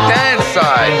on my dad's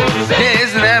side. Yeah,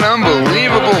 isn't that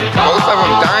unbelievable? Both of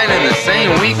them dying in the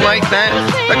same week like that?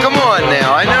 Now, come on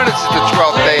now. I know this is the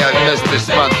 12th day I've missed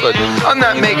this month, but I'm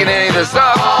not making any of this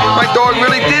up. My dog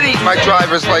really did eat my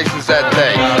driver's license that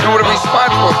day. And would a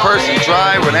responsible person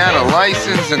drive without a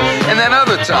license? And that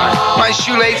other time, my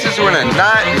shoelaces were in a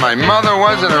knot and my mother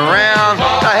wasn't around.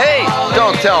 Now, hey,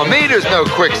 don't tell me there's no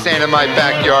quicksand in my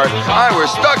backyard. I was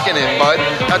stuck in it, bud.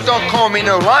 Now, don't call me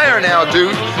no liar now,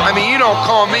 dude. I mean, you don't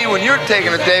call me when you're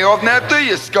taking a day off now, do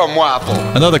you, scum waffle?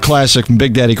 Another classic from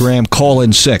Big Daddy Graham, Call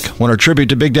In Sick. When our tribute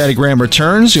to Big Daddy Graham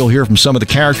returns, you'll hear from some of the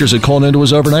characters that called into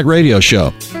his overnight radio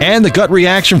show. And the gut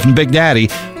reaction from Big Daddy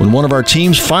when one of our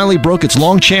teams finally broke its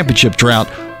long championship drought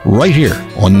right here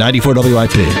on 94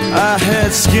 WIP. I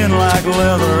had skin like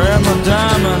leather and the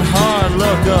diamond hard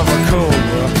look of a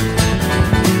cobra.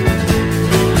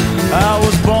 I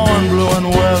was born blue and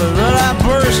weathered, and I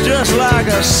burst just like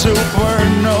a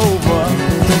supernova.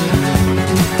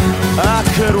 I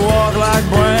could walk like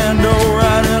Brando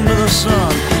right into the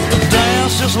sun.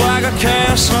 Dance just like a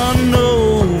Casanova.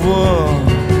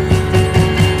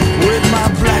 With my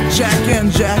blackjack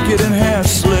and jacket and hair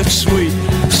slick sweet.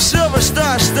 Silver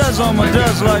star studs on my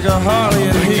duds like a Harley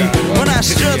and Heat. When I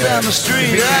stood down the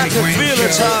street, I could feel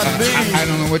its heartbeat. I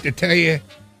don't know what to tell you,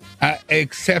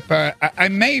 except I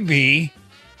may be.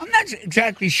 I'm not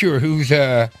exactly sure who's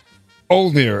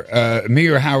older, me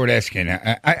or Howard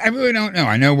Eskin. I really don't know.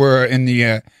 I know we're in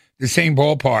the same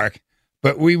ballpark,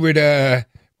 but we would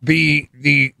be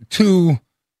the two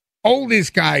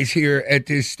oldest guys here at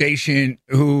this station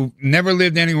who never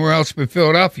lived anywhere else but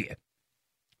Philadelphia,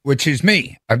 which is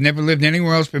me. I've never lived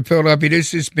anywhere else but Philadelphia.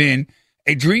 This has been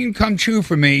a dream come true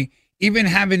for me, even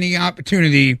having the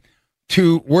opportunity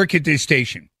to work at this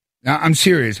station. Now, I'm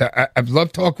serious. I've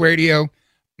loved talk radio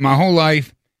my whole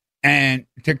life, and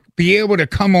to be able to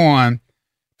come on,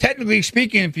 technically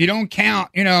speaking, if you don't count,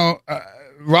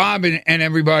 Rob and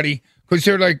everybody, because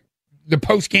they're like the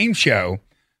post-game show,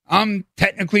 I'm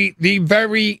technically the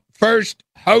very first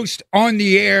host on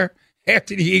the air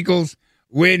after the Eagles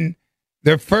win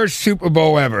their first Super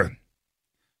Bowl ever.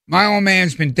 My old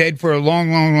man's been dead for a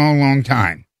long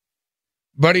time,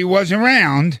 but he was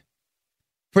around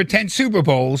for 10 Super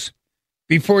Bowls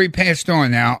before he passed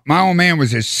on. Now, my old man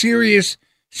was a serious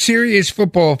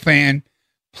football fan,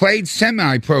 played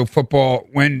semi-pro football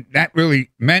when that really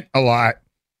meant a lot,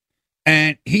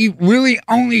 and he really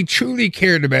only truly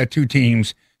cared about two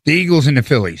teams, the Eagles and the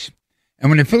Phillies. And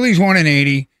when the Phillies won in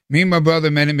 80, me and my brother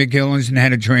met at McGillen's and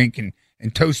had a drink and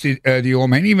toasted the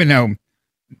old man, even though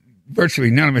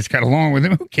virtually none of us got along with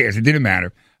him. Who cares? It didn't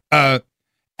matter.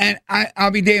 And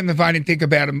I'll be damned if I didn't think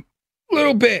about him a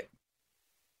little bit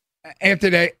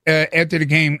after the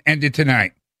game ended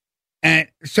tonight. And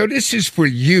so this is for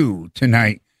you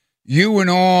tonight, you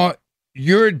and all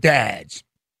your dads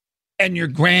and your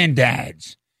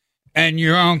granddads and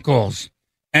your uncles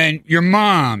and your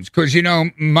moms. Because,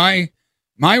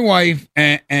 my wife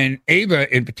and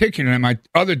Ava in particular, and my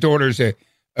other daughter's a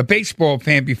baseball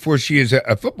fan before she is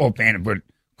a football fan. But,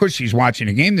 of course, she's watching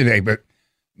the game today. But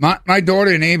my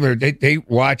daughter and Ava, they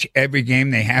watch every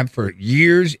game they have for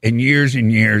years and years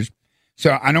and years.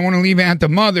 So I don't want to leave out the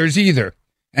mothers either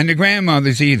and the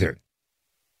grandmothers either.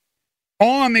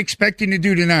 All I'm expecting to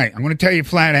do tonight, I'm going to tell you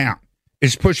flat out,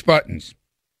 is push buttons.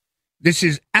 This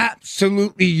is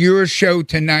absolutely your show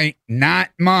tonight, not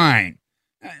mine.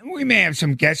 We may have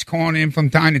some guests calling in from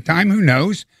time to time. Who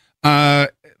knows?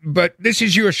 But this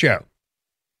is your show,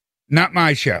 not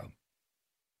my show.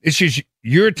 This is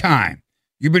your time.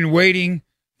 You've been waiting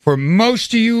for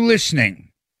most of you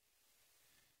listening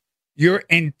your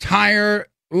entire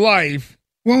life.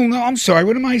 Well, no, I'm sorry.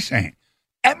 What am I saying?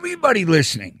 Everybody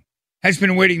listening has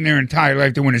been waiting their entire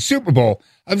life to win a Super Bowl.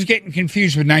 I was getting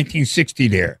confused with 1960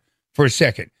 there for a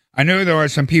second. I know there are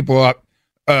some people up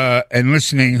and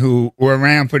listening who were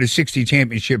around for the 60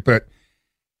 championship, but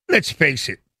let's face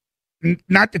it,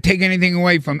 not to take anything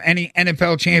away from any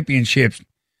NFL championships,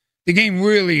 the game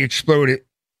really exploded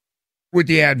with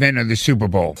the advent of the Super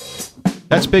Bowl.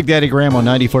 That's Big Daddy Graham on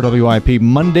 94 WIP,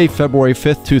 Monday, February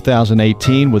 5th,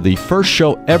 2018, with the first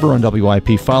show ever on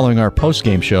WIP following our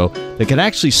postgame show that could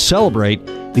actually celebrate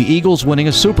the Eagles winning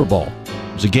a Super Bowl.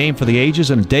 It was a game for the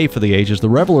ages and a day for the ages. The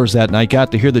revelers that night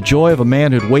got to hear the joy of a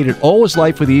man who'd waited all his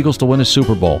life for the Eagles to win a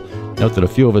Super Bowl. Note that a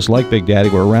few of us, like Big Daddy,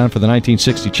 were around for the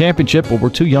 1960 championship, but were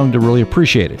too young to really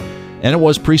appreciate it. And it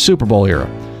was pre-Super Bowl era.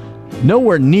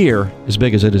 Nowhere near as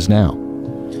big as it is now.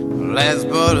 Let's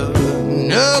put a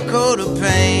new coat of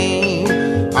paint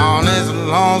on this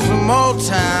lonesome old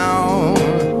town.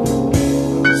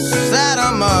 Set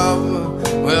 'em up,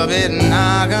 we'll be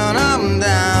knocking 'em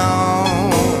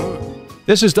down.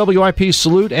 This is WIP's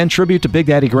salute and tribute to Big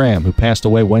Daddy Graham, who passed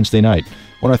away Wednesday night.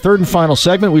 On our third and final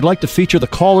segment, we'd like to feature the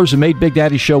callers who made Big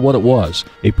Daddy's show what it was.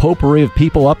 A potpourri of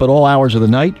people up at all hours of the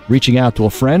night, reaching out to a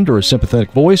friend or a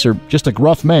sympathetic voice or just a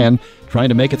gruff man trying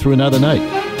to make it through another night.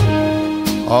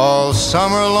 All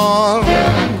summer long,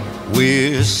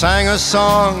 we sang a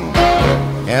song,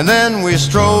 and then we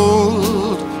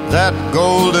strolled that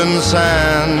golden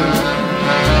sand.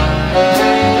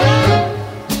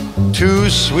 Two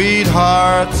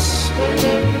sweethearts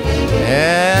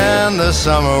and the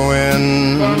summer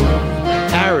wind.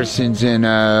 Harrison's in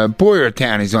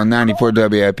Boyertown. He's on 94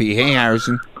 WIP. Hey,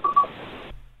 Harrison.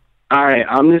 All right,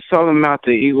 I'm just talking about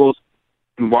the Eagles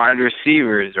wide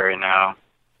receivers right now.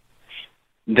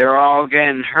 They're all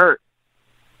getting hurt.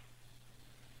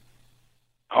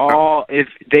 If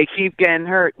they keep getting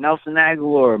hurt, Nelson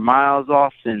Aguilar, Miles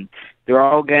Austin, they're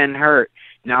all getting hurt.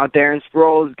 Now Darren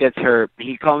Sproles gets hurt.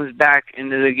 He comes back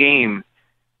into the game.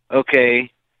 Okay,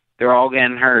 they're all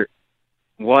getting hurt.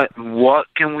 What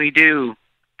can we do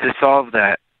to solve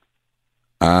that?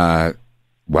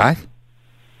 What?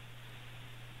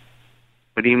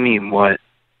 What do you mean, what?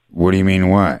 What do you mean,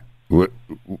 what?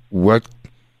 What?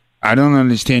 I don't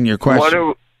understand your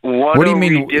question. What do you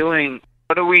mean?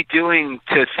 What are we doing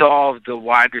to solve the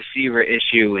wide receiver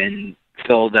issue in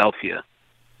Philadelphia?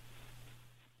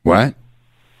 What?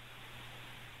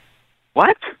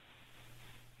 What?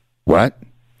 What?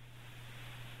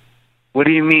 What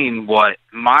do you mean, what?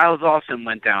 Miles Austin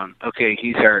went down. Okay,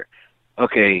 he's hurt.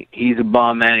 Okay, he's a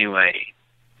bum anyway.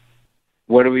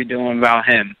 What are we doing about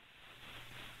him?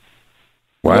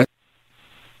 What?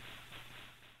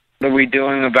 What are we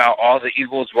doing about all the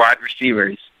Eagles wide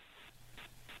receivers?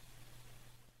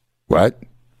 What?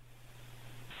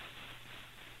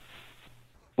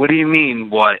 What do you mean,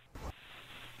 what?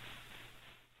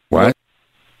 What?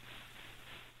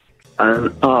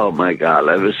 Oh, my God.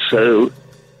 I was so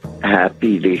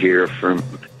happy to hear from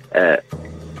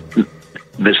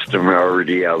Mr. Murray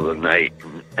the other night.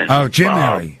 And Jim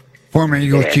Murray, former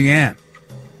Eagles GM.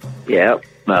 Yep.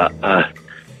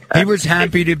 He was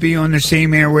happy to be on the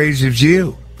same airways as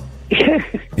you.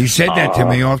 He said that to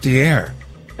me off the air.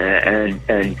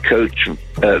 And Coach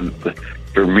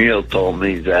Vermeil told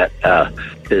me that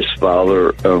his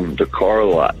father owned a car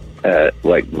lot,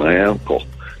 like my uncle.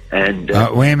 And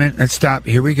wait a minute, let's stop.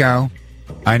 Here we go.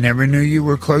 I never knew you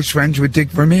were close friends with Dick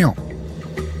Vermeil.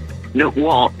 No,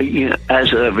 well,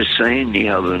 as I was saying the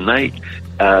other night,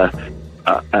 at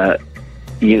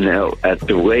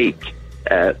the wake,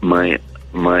 at my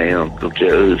Uncle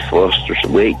Joe Foster's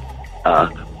wake,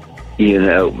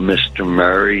 Mr.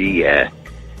 Murray,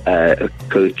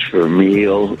 Coach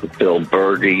Vermeil, Bill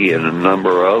Berge, and a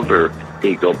number of other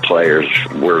Eagle players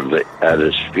were at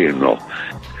his funeral.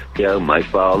 My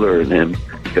father and him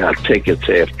got tickets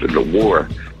after the war,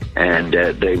 and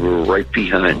they were right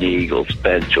behind the Eagles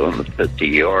bench on the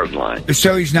 50-yard line.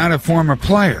 So he's not a former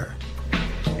player?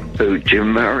 Who,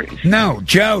 Jim Murray? No,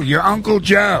 Joe, your Uncle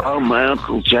Joe. Oh, my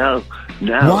Uncle Joe.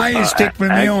 No. Why is Dick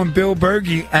Vermeil and Bill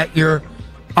Berge at your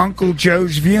Uncle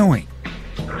Joe's viewing?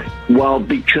 Well,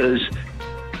 because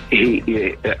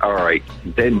all right,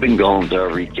 they've been going to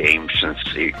every game since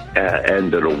the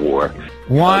end of the war.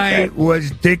 Why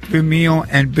was Dick Vermeil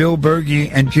and Bill Berge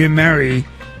and Jim Murray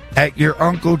at your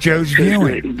Uncle Joe's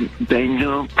viewing? They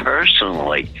knew him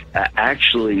personally.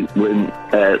 Actually, when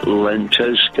Len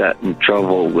Tost got in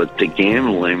trouble with the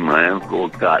gambling, my uncle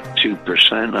got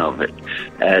 2% of it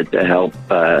to help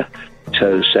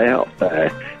Tost out. I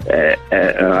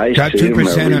got see him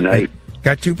every night.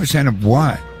 Got 2% of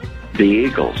what? The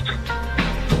Eagles.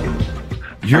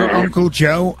 Your Uncle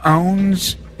Joe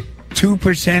owns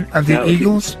 2% of the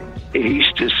Eagles? He's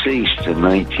deceased in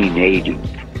 1980.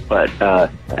 But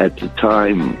at the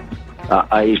time,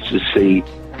 I used to see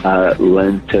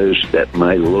Len Tost at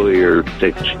my lawyer,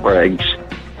 Dick Sprague's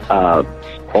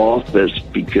office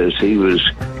because he was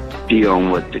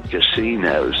dealing with the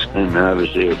casinos, and I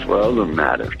was there for other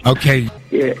matters. Okay.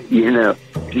 Yeah,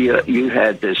 you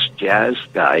had this jazz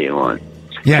guy on.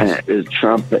 Yes. The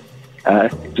trumpet.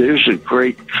 There's a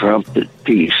great trumpet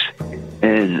piece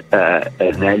in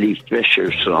an Eddie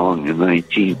Fisher song in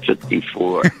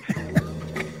 1954.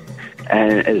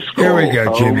 And it's called Here we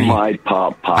go, Jimmy. Oh My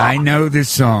Papa. I know this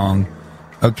song,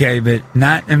 okay, but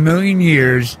not in a million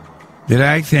years did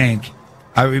I think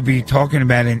I would be talking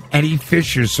about an Eddie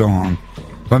Fisher song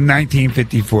from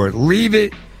 1954. Leave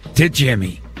it to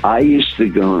Jimmy. I used to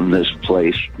go in this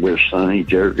place where Sonny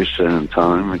Jurgensen and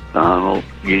Tommy McDonald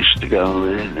used to go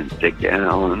in, and Dick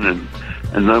Allen and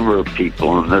a number of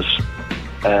people. And this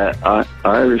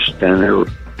Irish tenor,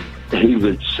 he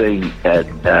would sing at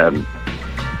a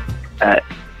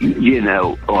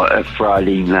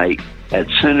Friday night at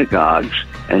synagogues,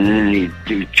 and then he'd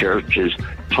do churches.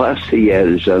 Plus, he had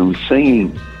his own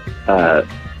singing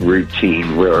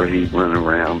routine where he'd run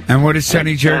around. And what does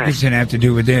Sonny Jurgensen have to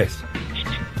do with this?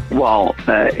 Well,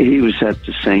 he was at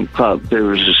the same club. There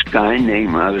was this guy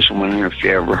named, I was wondering if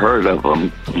you ever heard of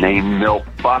him, named Milt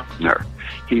Buckner.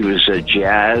 He was a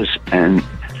jazz and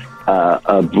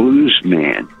a blues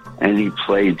man, and he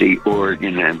played the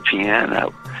organ and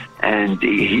piano. And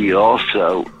he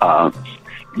also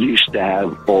used to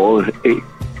have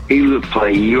he would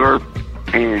play Europe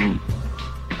in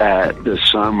the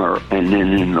summer, and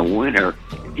then in the winter,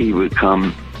 he would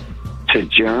come to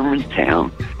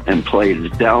Germantown and play the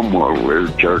Delmore where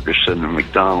Jurgensen and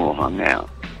McDonald hung out.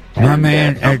 My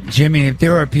man, Jimmy, if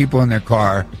there are people in their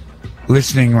car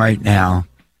listening right now,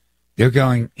 they're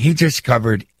going, he just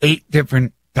covered 8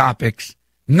 different topics,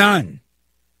 none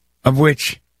of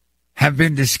which have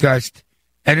been discussed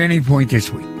at any point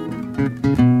this week.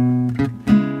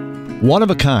 One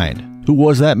of a kind. Who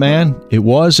was that man? It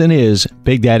was and is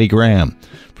Big Daddy Graham.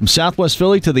 From Southwest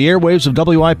Philly to the airwaves of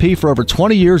WIP for over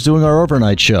 20 years doing our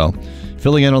overnight show.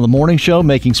 Filling in on the morning show,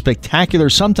 making spectacular,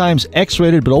 sometimes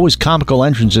X-rated but always comical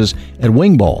entrances at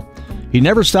Wing Bowl. He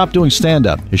never stopped doing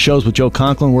stand-up. His shows with Joe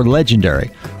Conklin were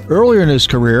legendary. Earlier in his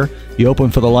career, he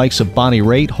opened for the likes of Bonnie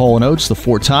Raitt, Hall & Oates, The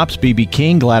Four Tops, B.B.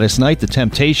 King, Gladys Knight, The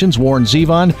Temptations, Warren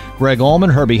Zevon, Greg Allman,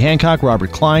 Herbie Hancock,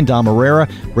 Robert Klein, Dom Herrera,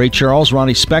 Ray Charles,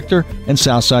 Ronnie Spector, and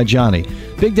Southside Johnny.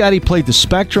 Big Daddy played the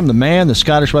Spectrum, the Man, the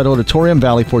Scottish Rite Auditorium,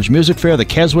 Valley Forge Music Fair, the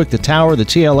Keswick, the Tower, the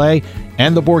TLA,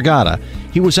 and the Borgata.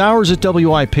 He was ours at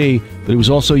WIP, but he was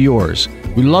also yours.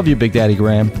 We love you, Big Daddy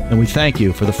Graham, and we thank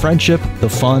you for the friendship, the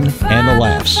fun, and the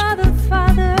laughs.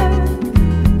 Father,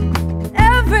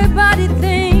 everybody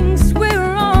thinks we're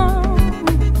wrong.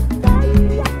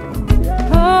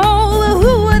 Oh,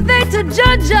 who are they to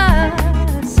judge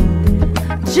us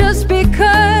just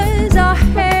because our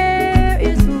hair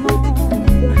is long?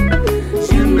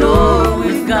 You know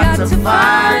we've got to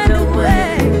find a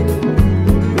way,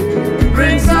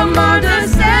 bring some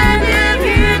understanding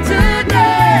here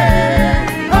today.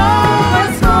 Oh,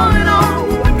 what's going on?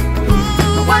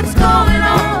 What's going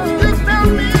on? Just tell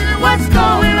me what's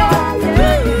going on.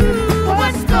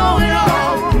 What's going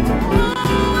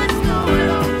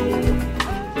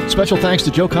on? Special thanks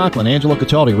to Joe Conklin, Angelo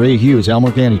Cataldi, Ray Hughes, Al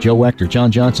Morgani, Joe Wechter,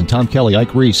 John Johnson, Tom Kelly,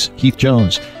 Ike Reese, Keith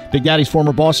Jones. Big Daddy's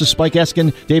former bosses, Spike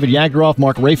Eskin, David Yagderoff,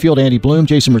 Mark Rayfield, Andy Bloom,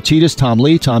 Jason Martinez, Tom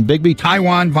Lee, Tom Bigby.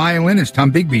 Taiwan violinist Tom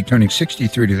Bigby turning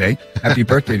 63 today. Happy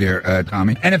birthday there,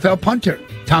 Tommy. NFL punter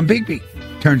Tom Bigby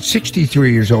turned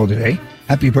 63 years old today.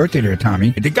 Happy birthday there,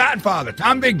 Tommy. The Godfather,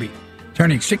 Tom Bigby,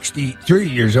 turning 63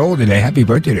 years old today. Happy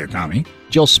birthday there, Tommy.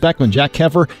 Jill Speckman, Jack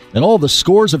Keffer, and all the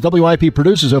scores of WIP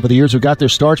producers over the years who got their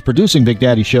starts producing Big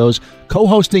Daddy shows,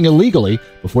 co-hosting illegally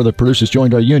before the producers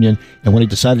joined our union, and when he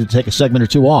decided to take a segment or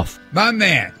two off. My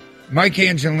man, Mike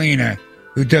Angelina,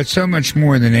 who does so much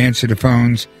more than answer the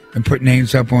phones and put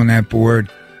names up on that board.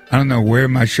 I don't know where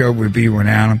my show would be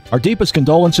without him. Our deepest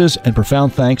condolences and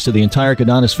profound thanks to the entire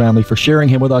Godanis family for sharing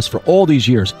him with us for all these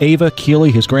years. Ava,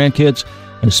 Keely, his grandkids,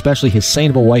 and especially his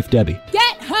saintable wife, Debbie.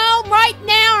 Get home right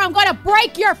now or I'm going to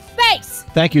break your face.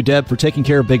 Thank you, Deb, for taking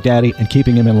care of Big Daddy and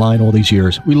keeping him in line all these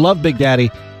years. We love Big Daddy,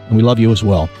 and we love you as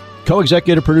well.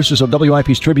 Co-executive producers of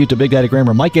WIP's tribute to Big Daddy Graham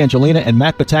are Mike Angelina and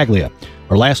Matt Battaglia.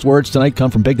 Our last words tonight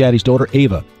come from Big Daddy's daughter,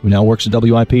 Ava, who now works at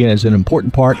WIP and is an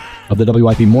important part of the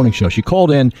WIP morning show. She called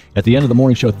in at the end of the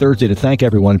morning show Thursday to thank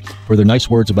everyone for their nice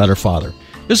words about her father.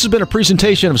 This has been a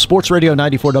presentation of Sports Radio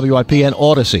 94 WIP and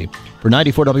Odyssey. For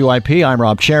 94 WIP, I'm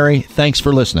Rob Cherry. Thanks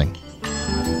for listening.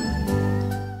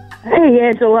 Hey,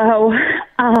 Angelo.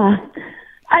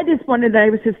 I just wanted, I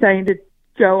was just saying to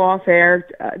Joe off air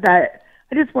that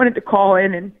I just wanted to call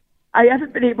in, and I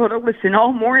haven't been able to listen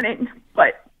all morning,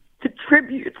 but the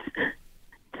tributes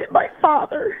to my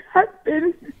father have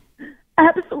been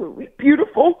absolutely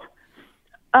beautiful.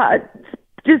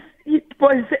 Just, he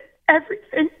was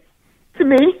everything to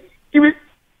me. He was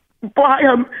why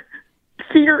I'm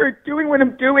here doing what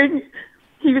I'm doing.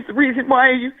 He was the reason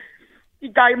why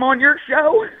you got him on your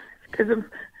show, because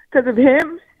of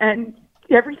him, and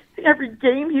every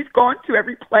game he's gone to,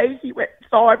 every play he went,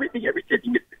 saw everything, everything. He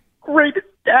was the greatest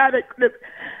dad I could have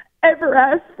ever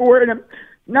asked for, and I'm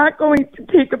not going to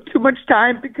take up too much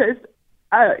time because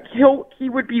he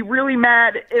would be really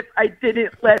mad if I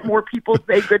didn't let more people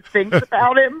say good things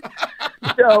about him.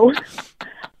 So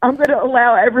I'm going to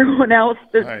allow everyone else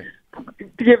to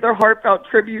give their heartfelt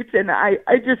tributes, and I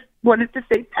just wanted to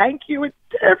say thank you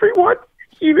to everyone.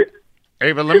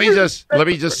 Ava, let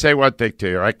me just say one thing to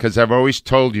you, right? Because I've always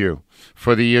told you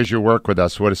for the years you work with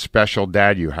us what a special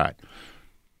dad you had.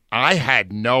 I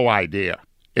had no idea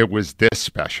it was this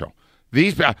special.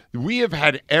 We have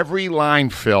had every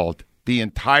line filled the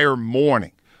entire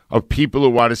morning of people who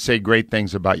want to say great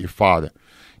things about your father.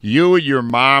 You and your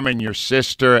mom and your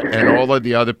sister and all of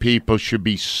the other people should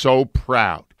be so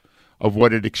proud of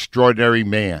what an extraordinary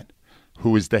man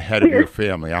who is the head of your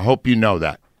family. I hope you know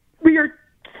that. We are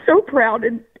so proud,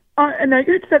 and I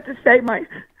just have to say,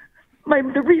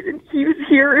 the reason he was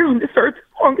here on this earth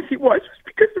as long as he was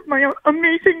because of my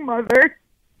amazing mother.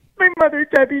 My mother,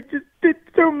 Debbie, just did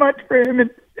so much for him, and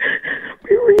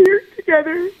we were here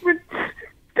together when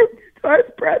took his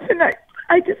last breath, and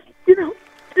I just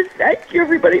thank you,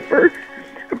 everybody, for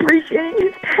appreciating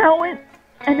his talent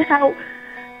and how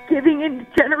giving and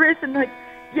generous, and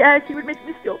yes, he would make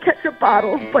me steal ketchup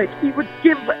bottles, but he would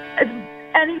give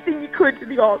anything he could to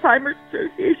the Alzheimer's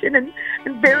Association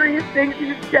and various things.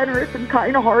 He was generous and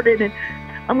kind-hearted, and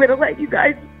I'm going to let you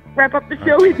guys wrap up the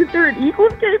show. Isn't there an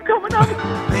Eagles game coming up?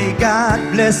 May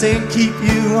God bless and keep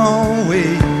you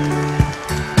always.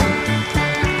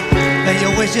 May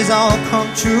your wishes all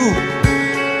come true.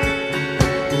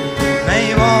 May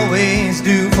you always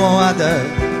do for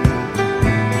others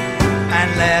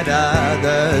and let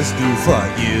others do for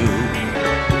you.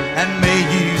 And may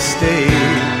you stay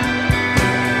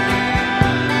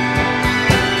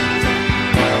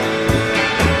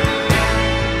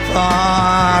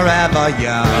forever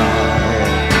young.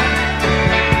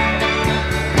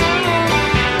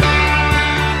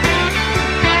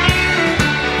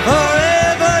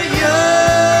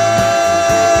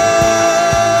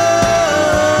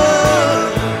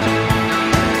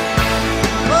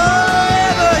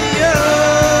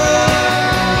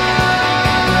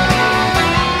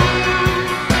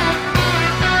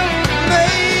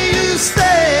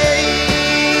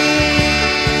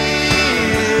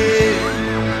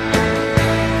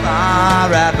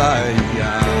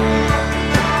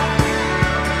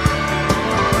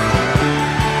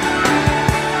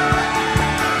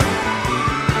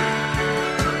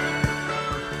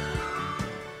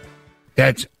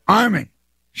 That's Armin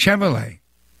Chevrolet.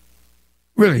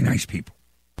 Really nice people.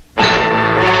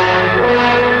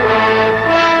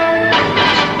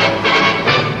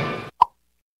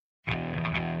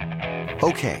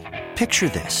 Okay, picture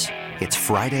this. It's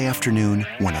Friday afternoon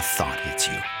when a thought hits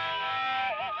you.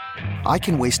 I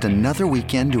can waste another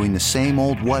weekend doing the same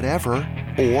old whatever,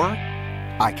 or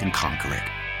I can conquer it.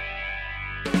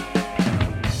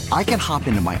 I can hop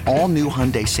into my all-new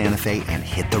Hyundai Santa Fe and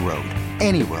hit the road.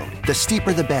 Any road. The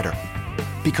steeper, the better.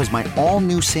 Because my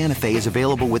all-new Santa Fe is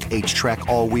available with H-Track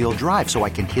all-wheel drive, so I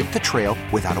can hit the trail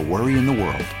without a worry in the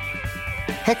world.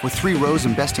 Heck, with 3 rows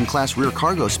and best-in-class rear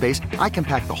cargo space, I can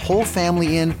pack the whole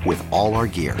family in with all our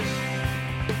gear.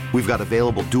 We've got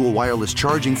available dual wireless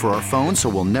charging for our phones, so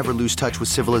we'll never lose touch with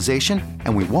civilization,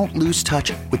 and we won't lose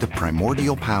touch with the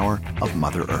primordial power of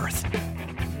Mother Earth.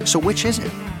 So which is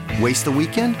it? Waste the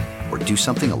weekend or do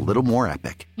something a little more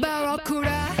epic?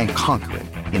 And conquer it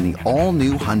in the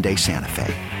all-new Hyundai Santa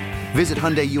Fe. Visit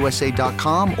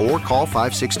HyundaiUSA.com or call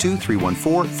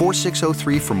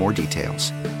 562-314-4603 for more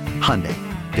details. Hyundai,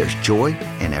 there's joy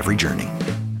in every journey.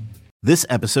 This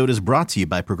episode is brought to you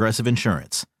by Progressive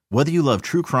Insurance. Whether you love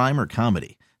true crime or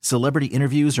comedy, celebrity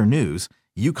interviews or news,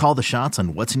 you call the shots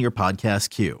on what's in your podcast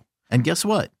queue. And guess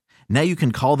what? Now you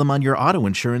can call them on your auto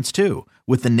insurance too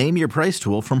with the Name Your Price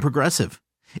tool from Progressive.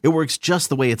 It works just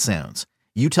the way it sounds.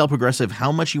 You tell Progressive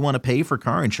how much you want to pay for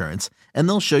car insurance, and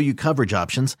they'll show you coverage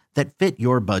options that fit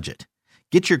your budget.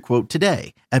 Get your quote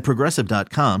today at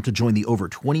Progressive.com to join the over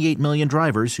 28 million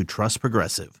drivers who trust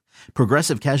Progressive.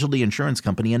 Progressive Casualty Insurance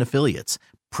Company and Affiliates.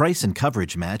 Price and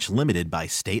coverage match limited by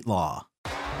state law.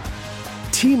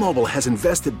 T-Mobile has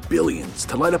invested billions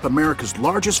to light up America's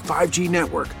largest 5G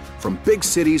network, from big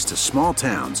cities to small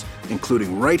towns,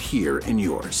 including right here in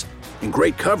yours. And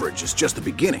great coverage is just the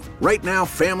beginning. Right now,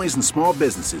 families and small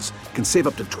businesses can save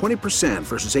up to 20%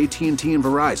 versus AT&T and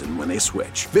Verizon when they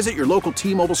switch. Visit your local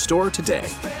T-Mobile store today.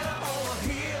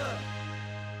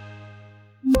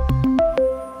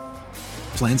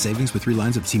 Plan savings with 3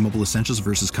 lines of T-Mobile Essentials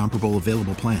versus comparable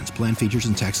available plans. Plan features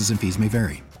and taxes and fees may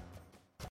vary.